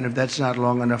back. And if that's not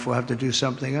long enough, we'll have to do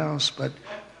something else. But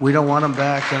we don't want them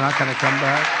back. They're not going to come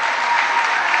back.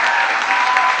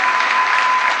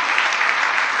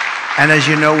 And as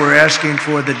you know, we're asking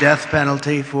for the death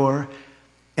penalty for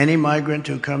any migrant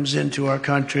who comes into our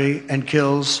country and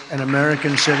kills an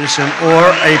American citizen or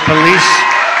a police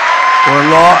or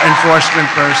law enforcement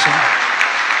person.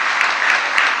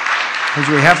 Because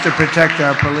we have to protect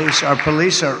our police. Our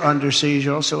police are under siege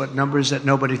also at numbers that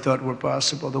nobody thought were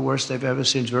possible, the worst they've ever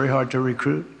seen. It's very hard to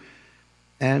recruit.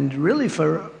 And really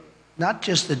for not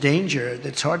just the danger,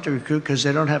 it's hard to recruit because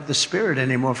they don't have the spirit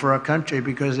anymore for our country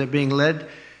because they're being led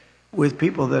with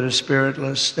people that are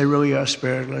spiritless. They really are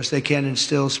spiritless. They can't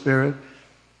instill spirit.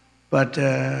 But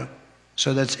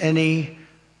so that's any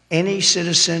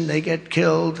citizen, they get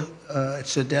killed,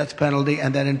 it's a death penalty,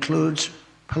 and that includes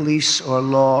police or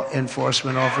law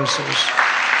enforcement officers.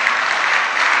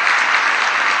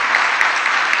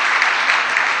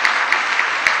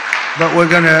 But we're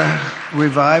going to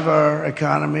revive our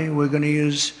economy. We're going to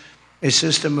use a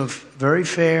system of very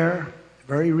fair,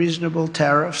 very reasonable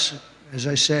tariffs. As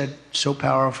I said, so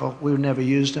powerful. We've never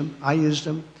used them. I used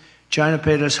them. China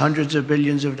paid us hundreds of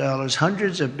billions of dollars,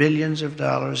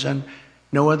 and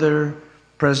no other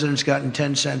president's gotten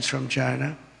 10 cents from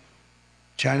China.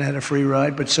 China had a free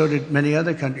ride, but so did many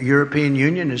other countries. European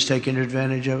Union is taking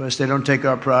advantage of us. They don't take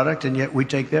our product, and yet we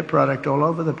take their product all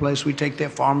over the place. We take their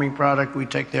farming product. We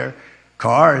take their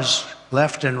cars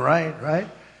left and right?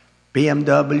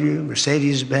 BMW,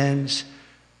 Mercedes-Benz,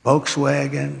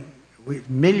 Volkswagen,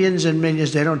 millions and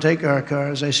millions. They don't take our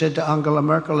cars. I said to Angela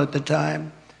Merkel at the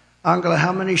time, Angela,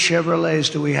 how many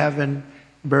Chevrolets do we have in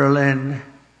Berlin?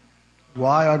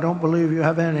 Why? I don't believe you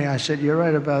have any. I said, you're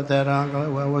right about that,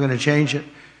 Angela. Well, we're going to change it.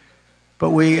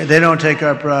 But they don't take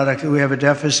our product. We have a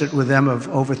deficit with them of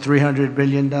over $300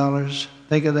 billion.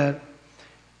 Think of that.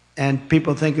 And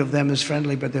people think of them as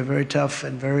friendly, but they're very tough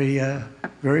and very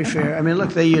fair. I mean,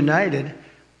 look, they united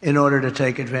in order to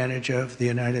take advantage of the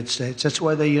United States. That's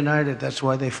why they united. That's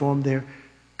why they formed their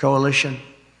coalition.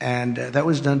 And that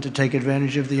was done to take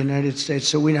advantage of the United States.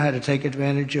 So we know how to take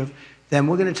advantage of them.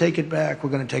 We're going to take it back. We're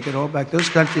going to take it all back. Those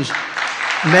countries,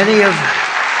 many of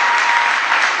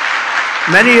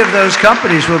those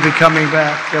companies will be coming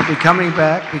back. They'll be coming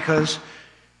back because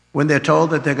when they're told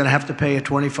that they're going to have to pay a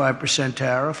 25%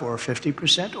 tariff or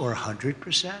 50% or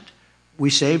 100%,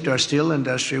 we saved our steel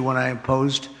industry when I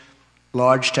imposed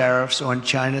large tariffs on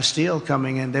China steel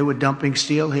coming in. They were dumping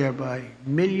steel here by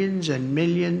millions and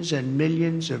millions and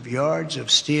millions of yards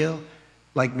of steel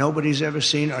like nobody's ever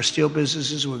seen. Our steel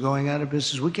businesses were going out of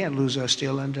business. We can't lose our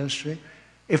steel industry.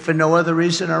 If for no other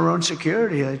reason, our own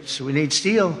security. We need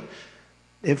steel.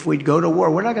 If we'd go to war,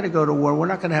 we're not going to go to war. We're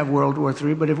not going to have World War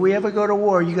III. But if we ever go to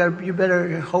war, you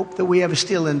better hope that we have a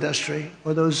steel industry,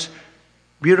 or those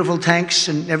beautiful tanks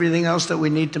and everything else that we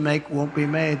need to make won't be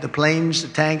made. The planes, the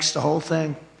tanks, the whole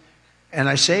thing. And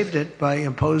I saved it by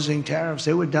imposing tariffs.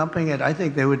 They were dumping it. I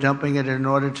think they were dumping it in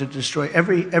order to destroy.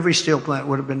 Every steel plant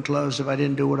would have been closed if I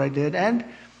didn't do what I did. And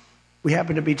we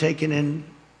happen to be taking in,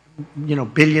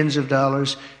 billions of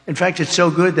dollars. In fact, it's so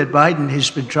good that Biden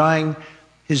has been trying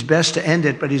his best to end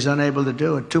it, but he's unable to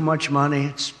do it. Too much money.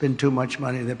 It's been too much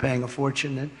money. They're paying a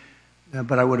fortune.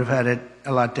 But I would have had it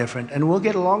a lot different. And we'll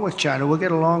get along with China. We'll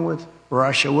get along with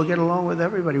Russia. We'll get along with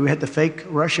everybody. We had the fake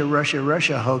Russia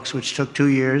hoax, which took 2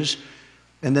 years.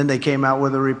 And then they came out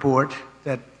with a report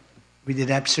that we did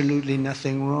absolutely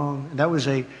nothing wrong. And that was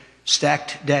a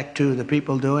stacked deck, too. The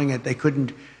people doing it, they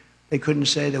couldn't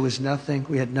say there was nothing.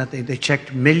 We had nothing. They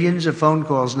checked millions of phone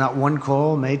calls, not one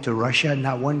call made to Russia,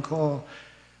 not one call.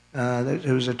 It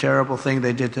was a terrible thing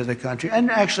they did to the country and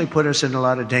actually put us in a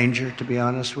lot of danger, to be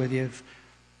honest with you. If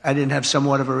I didn't have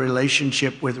somewhat of a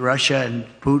relationship with Russia and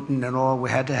Putin and all, we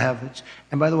had to have it.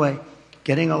 And by the way,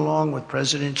 getting along with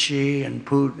President Xi and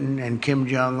Putin and Kim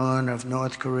Jong-un of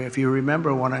North Korea. If you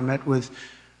remember when I met with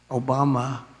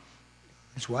Obama,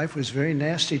 His wife was very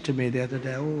nasty to me the other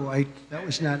day. Oh, that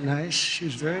was not nice. She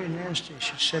was very nasty.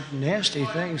 She said nasty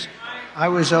things. I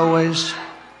was always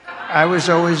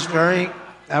very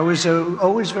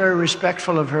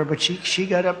respectful of her, but she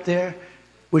got up there,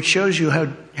 which shows you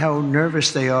how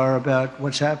nervous they are about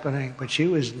what's happening. But she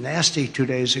was nasty 2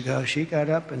 days ago. She got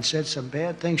up and said some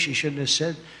bad things she shouldn't have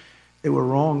said. They were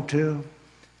wrong, too.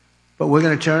 But we're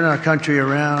going to turn our country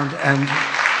around,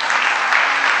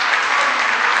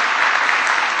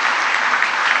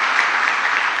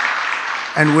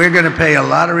 and we're going to pay a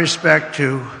lot of respect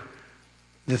to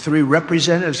the three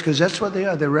representatives, because that's what they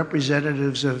are. They're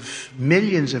representatives of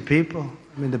millions of people.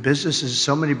 I mean, the businesses,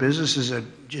 so many businesses are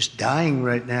just dying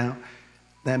right now.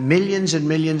 There are millions and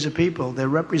millions of people. They're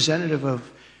representative of,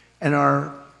 and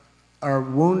our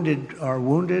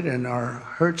wounded and our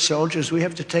hurt soldiers. We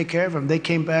have to take care of them. They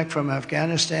came back from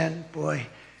Afghanistan. Boy,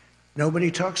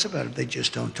 nobody talks about them. They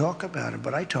just don't talk about them.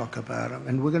 But I talk about them,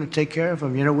 and we're going to take care of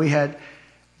them. You know, we had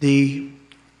the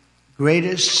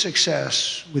greatest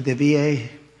success with the VA,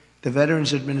 the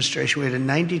Veterans Administration. We had a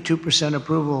 92%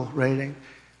 approval rating.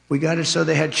 We got it so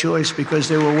they had choice, because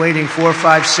they were waiting 4 or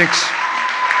 5, 6.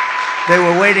 They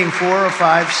were waiting 4 or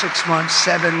 5, 6 months,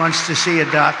 7 months to see a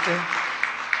doctor.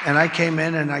 And I came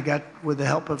in and I got, with the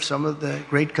help of some of the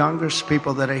great Congress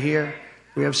people that are here,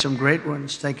 we have some great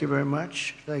ones. Thank you very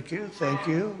much. Thank you. Thank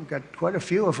you. We've got quite a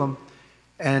few of them.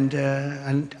 And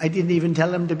I didn't even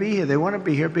tell them to be here. They want to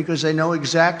be here because they know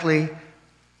exactly.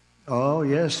 Oh,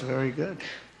 yes, very good.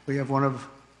 We have one of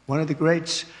the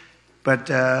greats. But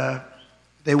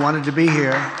they wanted to be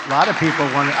here. A lot of people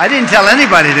wanted. I didn't tell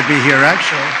anybody to be here,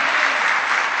 actually.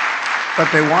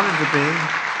 But they wanted to be.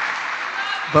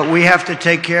 But we have to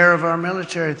take care of our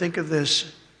military. Think of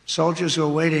this. Soldiers who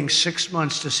are waiting 6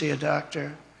 months to see a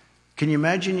doctor. Can you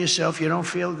imagine yourself? You don't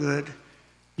feel good.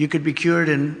 You could be cured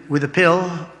with a pill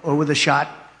or with a shot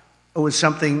or with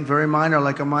something very minor,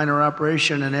 like a minor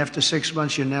operation, and after 6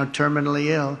 months you're now terminally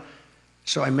ill.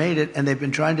 So I made it, and they've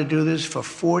been trying to do this for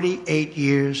 48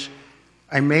 years.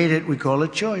 I made it. We call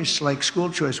it choice, like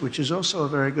school choice, which is also a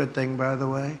very good thing, by the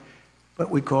way. But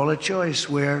we call it choice,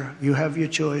 where you have your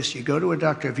choice. You go to a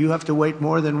doctor. If you have to wait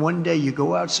more than 1 day, you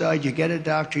go outside, you get a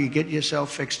doctor, you get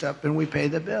yourself fixed up, and we pay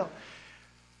the bill.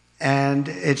 And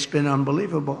it's been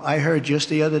unbelievable. I heard just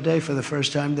the other day for the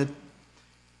first time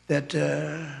that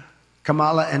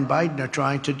Kamala and Biden are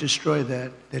trying to destroy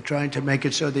that. They're trying to make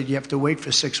it so that you have to wait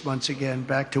for 6 months again,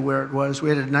 back to where it was. We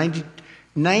had a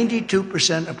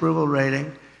 92% approval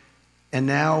rating, and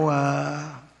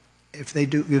now if they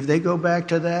go back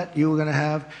to that, you were going to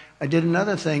have. I did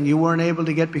another thing you weren't able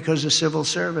to get because of civil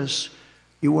service.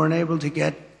 You weren't able to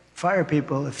get fire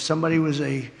people. If somebody was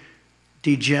a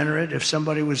degenerate, if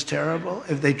somebody was terrible,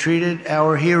 if they treated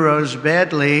our heroes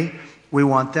badly, we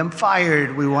want them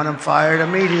fired. We want them fired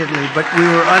immediately. But we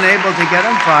were unable to get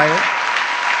them fired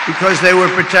because they were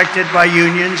protected by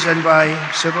unions and by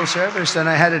civil service. And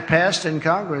I had it passed in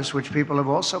Congress, which people have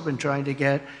also been trying to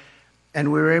get.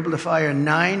 And we were able to fire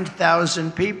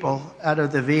 9,000 people out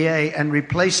of the VA and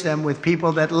replace them with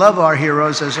people that love our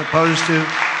heroes as opposed to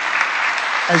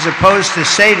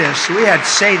sadists. We had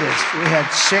sadists.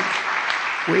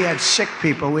 We had sick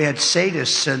people. We had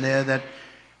sadists in there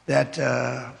that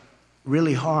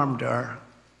really harmed our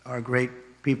great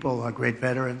people, our great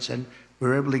veterans, and we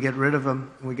were able to get rid of them.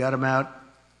 We got them out,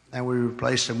 and we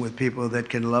replaced them with people that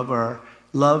can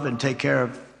love and take care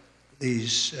of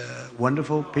these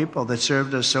wonderful people that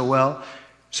served us so well.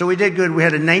 So we did good. We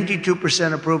had a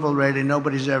 92% approval rating.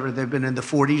 They've been in the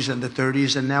 40s and the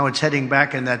 30s, and now it's heading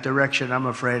back in that direction, I'm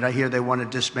afraid. I hear they want to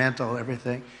dismantle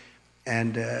everything.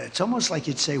 And it's almost like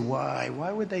you'd say, why?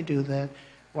 Why would they do that?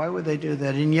 Why would they do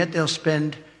that? And yet they'll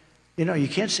spend, you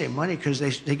can't say money because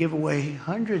they give away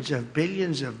hundreds of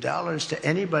billions of dollars to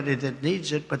anybody that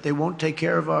needs it, but they won't take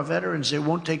care of our veterans. They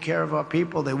won't take care of our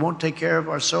people. They won't take care of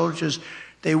our soldiers.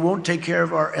 They won't take care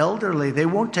of our elderly. They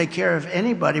won't take care of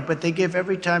anybody, but they give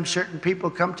every time certain people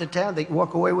come to town. They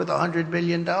walk away with $100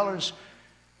 billion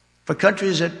for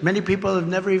countries that many people have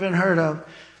never even heard of.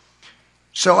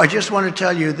 So I just want to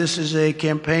tell you, this is a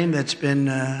campaign that's been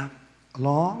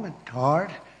long and hard.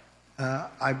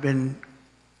 I've been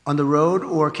on the road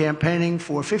or campaigning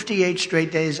for 58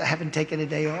 straight days. I haven't taken a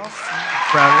day off.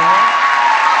 I'm proud of that.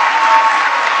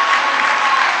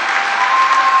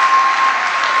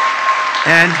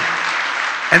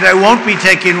 And I won't be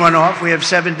taking one off. We have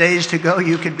 7 days to go.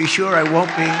 You can be sure I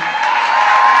won't be.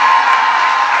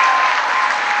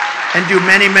 And do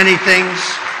many, many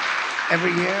things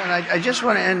every year. And I just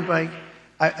want to end by,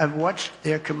 I've watched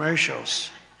their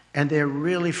commercials, and they're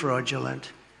really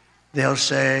fraudulent. They'll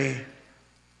say,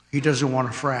 he doesn't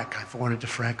want to frack. I've wanted to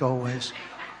frack always.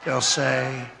 They'll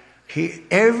say,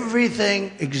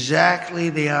 everything exactly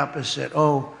the opposite.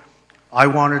 Oh, I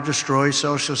want to destroy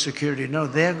Social Security. No,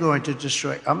 they're going to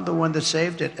destroy. I'm the one that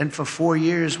saved it. And for 4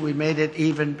 years, we made it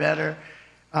even better.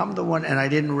 I'm the one, and I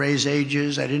didn't raise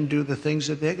ages. I didn't do the things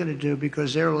that they're going to do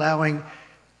because they're allowing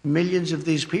millions of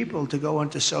these people to go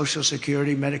onto Social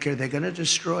Security, Medicare. They're going to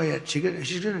destroy it. She's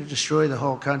going to destroy the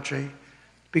whole country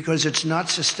because it's not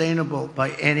sustainable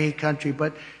by any country.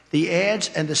 But the ads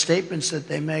and the statements that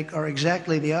they make are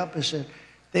exactly the opposite.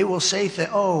 They will say,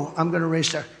 oh, I'm going to raise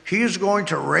taxes. He's going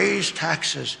to raise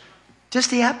taxes.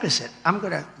 Just the opposite. I'm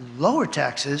going to lower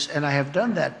taxes, and I have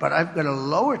done that, but I'm going to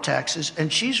lower taxes,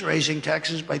 and she's raising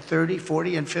taxes by 30,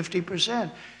 40, and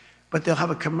 50%. But they'll have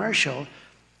a commercial.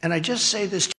 And I just say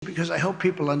this because I hope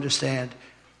people understand.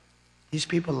 These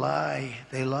people lie.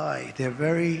 They lie. They're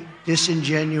very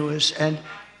disingenuous, and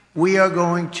we are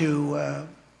going to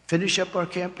finish up our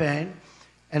campaign.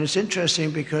 And it's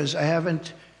interesting because I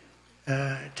haven't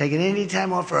taken any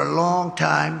time off for a long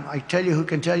time. I tell you who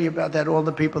can tell you about that, all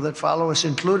the people that follow us,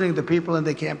 including the people in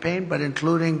the campaign, but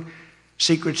including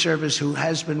Secret Service, who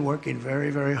has been working very,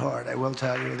 very hard. I will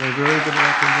tell you, they've really been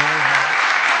working very hard.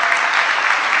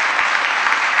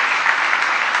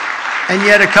 And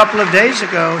yet a couple of days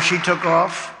ago, she took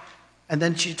off, and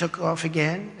then she took off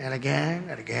again and again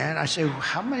and again. I say,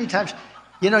 how many times?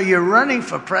 You know, you're running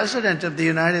for president of the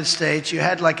United States. You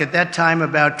had, like, at that time,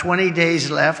 about 20 days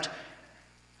left.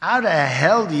 How the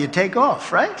hell do you take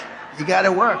off, right? You got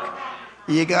to work.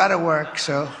 You got to work.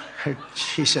 So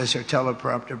she says her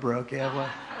teleprompter broke. Yeah, well,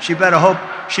 she better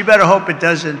hope it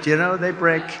doesn't. You know, they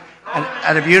break.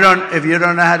 And if you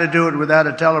don't know how to do it without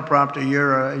a teleprompter,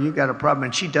 you got a problem.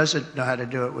 And she doesn't know how to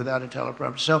do it without a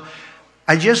teleprompter. So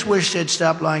I just wish they'd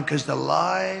stop lying because the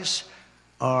lies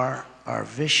are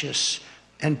vicious,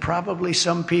 and probably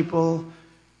some people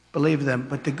believe them.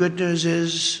 But the good news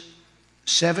is,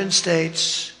 7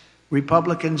 states,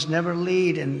 Republicans never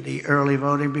lead in the early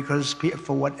voting because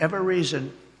for whatever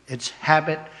reason, it's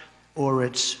habit or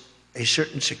it's a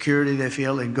certain security they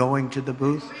feel in going to the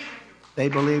booth. They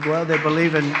believe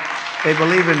in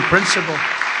principle.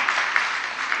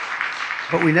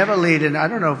 But we never lead in. I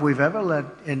don't know if we've ever led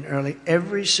in early.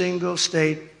 Every single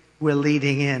state we're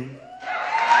leading in.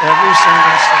 Every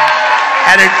single state.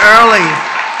 At an early.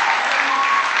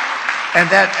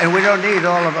 And we don't need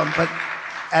all of them, but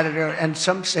and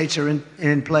some states are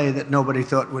in play that nobody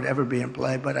thought would ever be in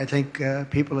play. But I think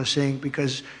people are seeing,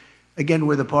 because, again,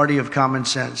 we're the party of common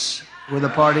sense. We're the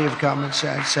party of common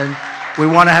sense. And we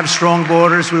want to have strong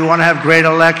borders. We want to have great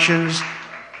elections.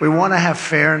 We want to have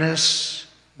fairness.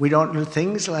 We don't do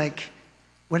things like,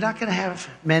 we're not going to have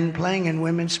men playing in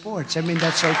women's sports. I mean,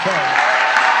 that's okay.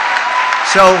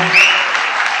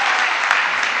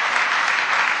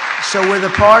 So we're the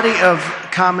party of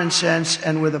common sense,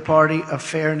 and we're the party of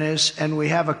fairness, and we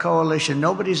have a coalition.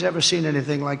 Nobody's ever seen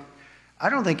anything like, I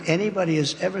don't think anybody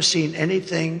has ever seen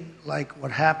anything like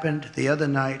what happened the other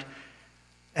night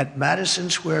at Madison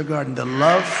Square Garden. The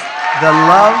love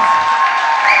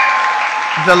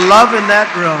in that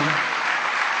room,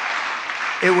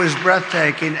 it was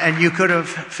breathtaking, and you could have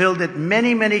filled it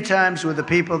many, many times with the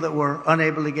people that were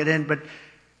unable to get in. But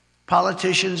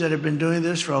politicians that have been doing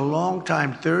this for a long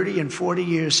time, 30 and 40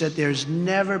 years, said there's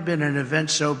never been an event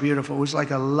so beautiful. It was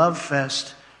like a love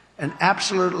fest, an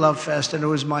absolute love fest, and it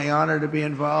was my honor to be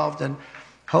involved. And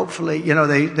hopefully, you know,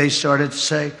 they started to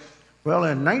say, well,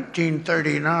 in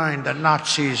 1939, the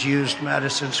Nazis used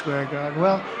Madison Square Garden.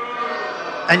 Well,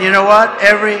 and you know what?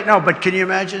 But can you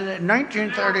imagine it? In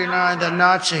 1939, the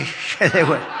Nazis, they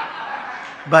would.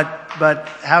 But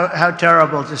how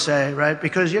terrible to say, right?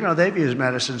 Because, you know, they've used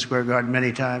Madison Square Garden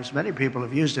many times. Many people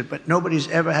have used it, but nobody's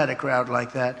ever had a crowd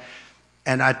like that.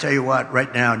 And I tell you what,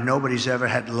 right now, nobody's ever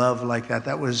had love like that.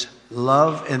 That was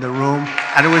love in the room,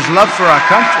 and it was love for our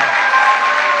country.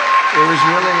 It was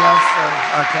really love for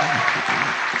our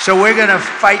country. So we're going to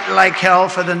fight like hell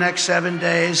for the next 7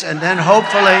 days, and then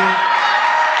hopefully...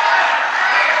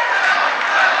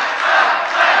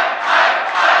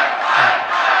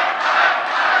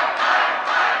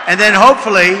 And then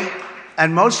hopefully,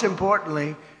 and most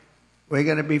importantly, we're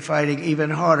going to be fighting even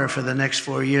harder for the next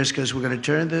 4 years, because we're going to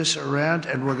turn this around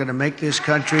and we're going to make this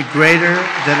country greater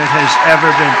than it has ever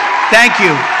been. Thank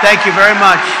you. Thank you very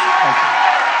much.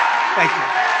 Thank you.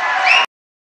 Thank you.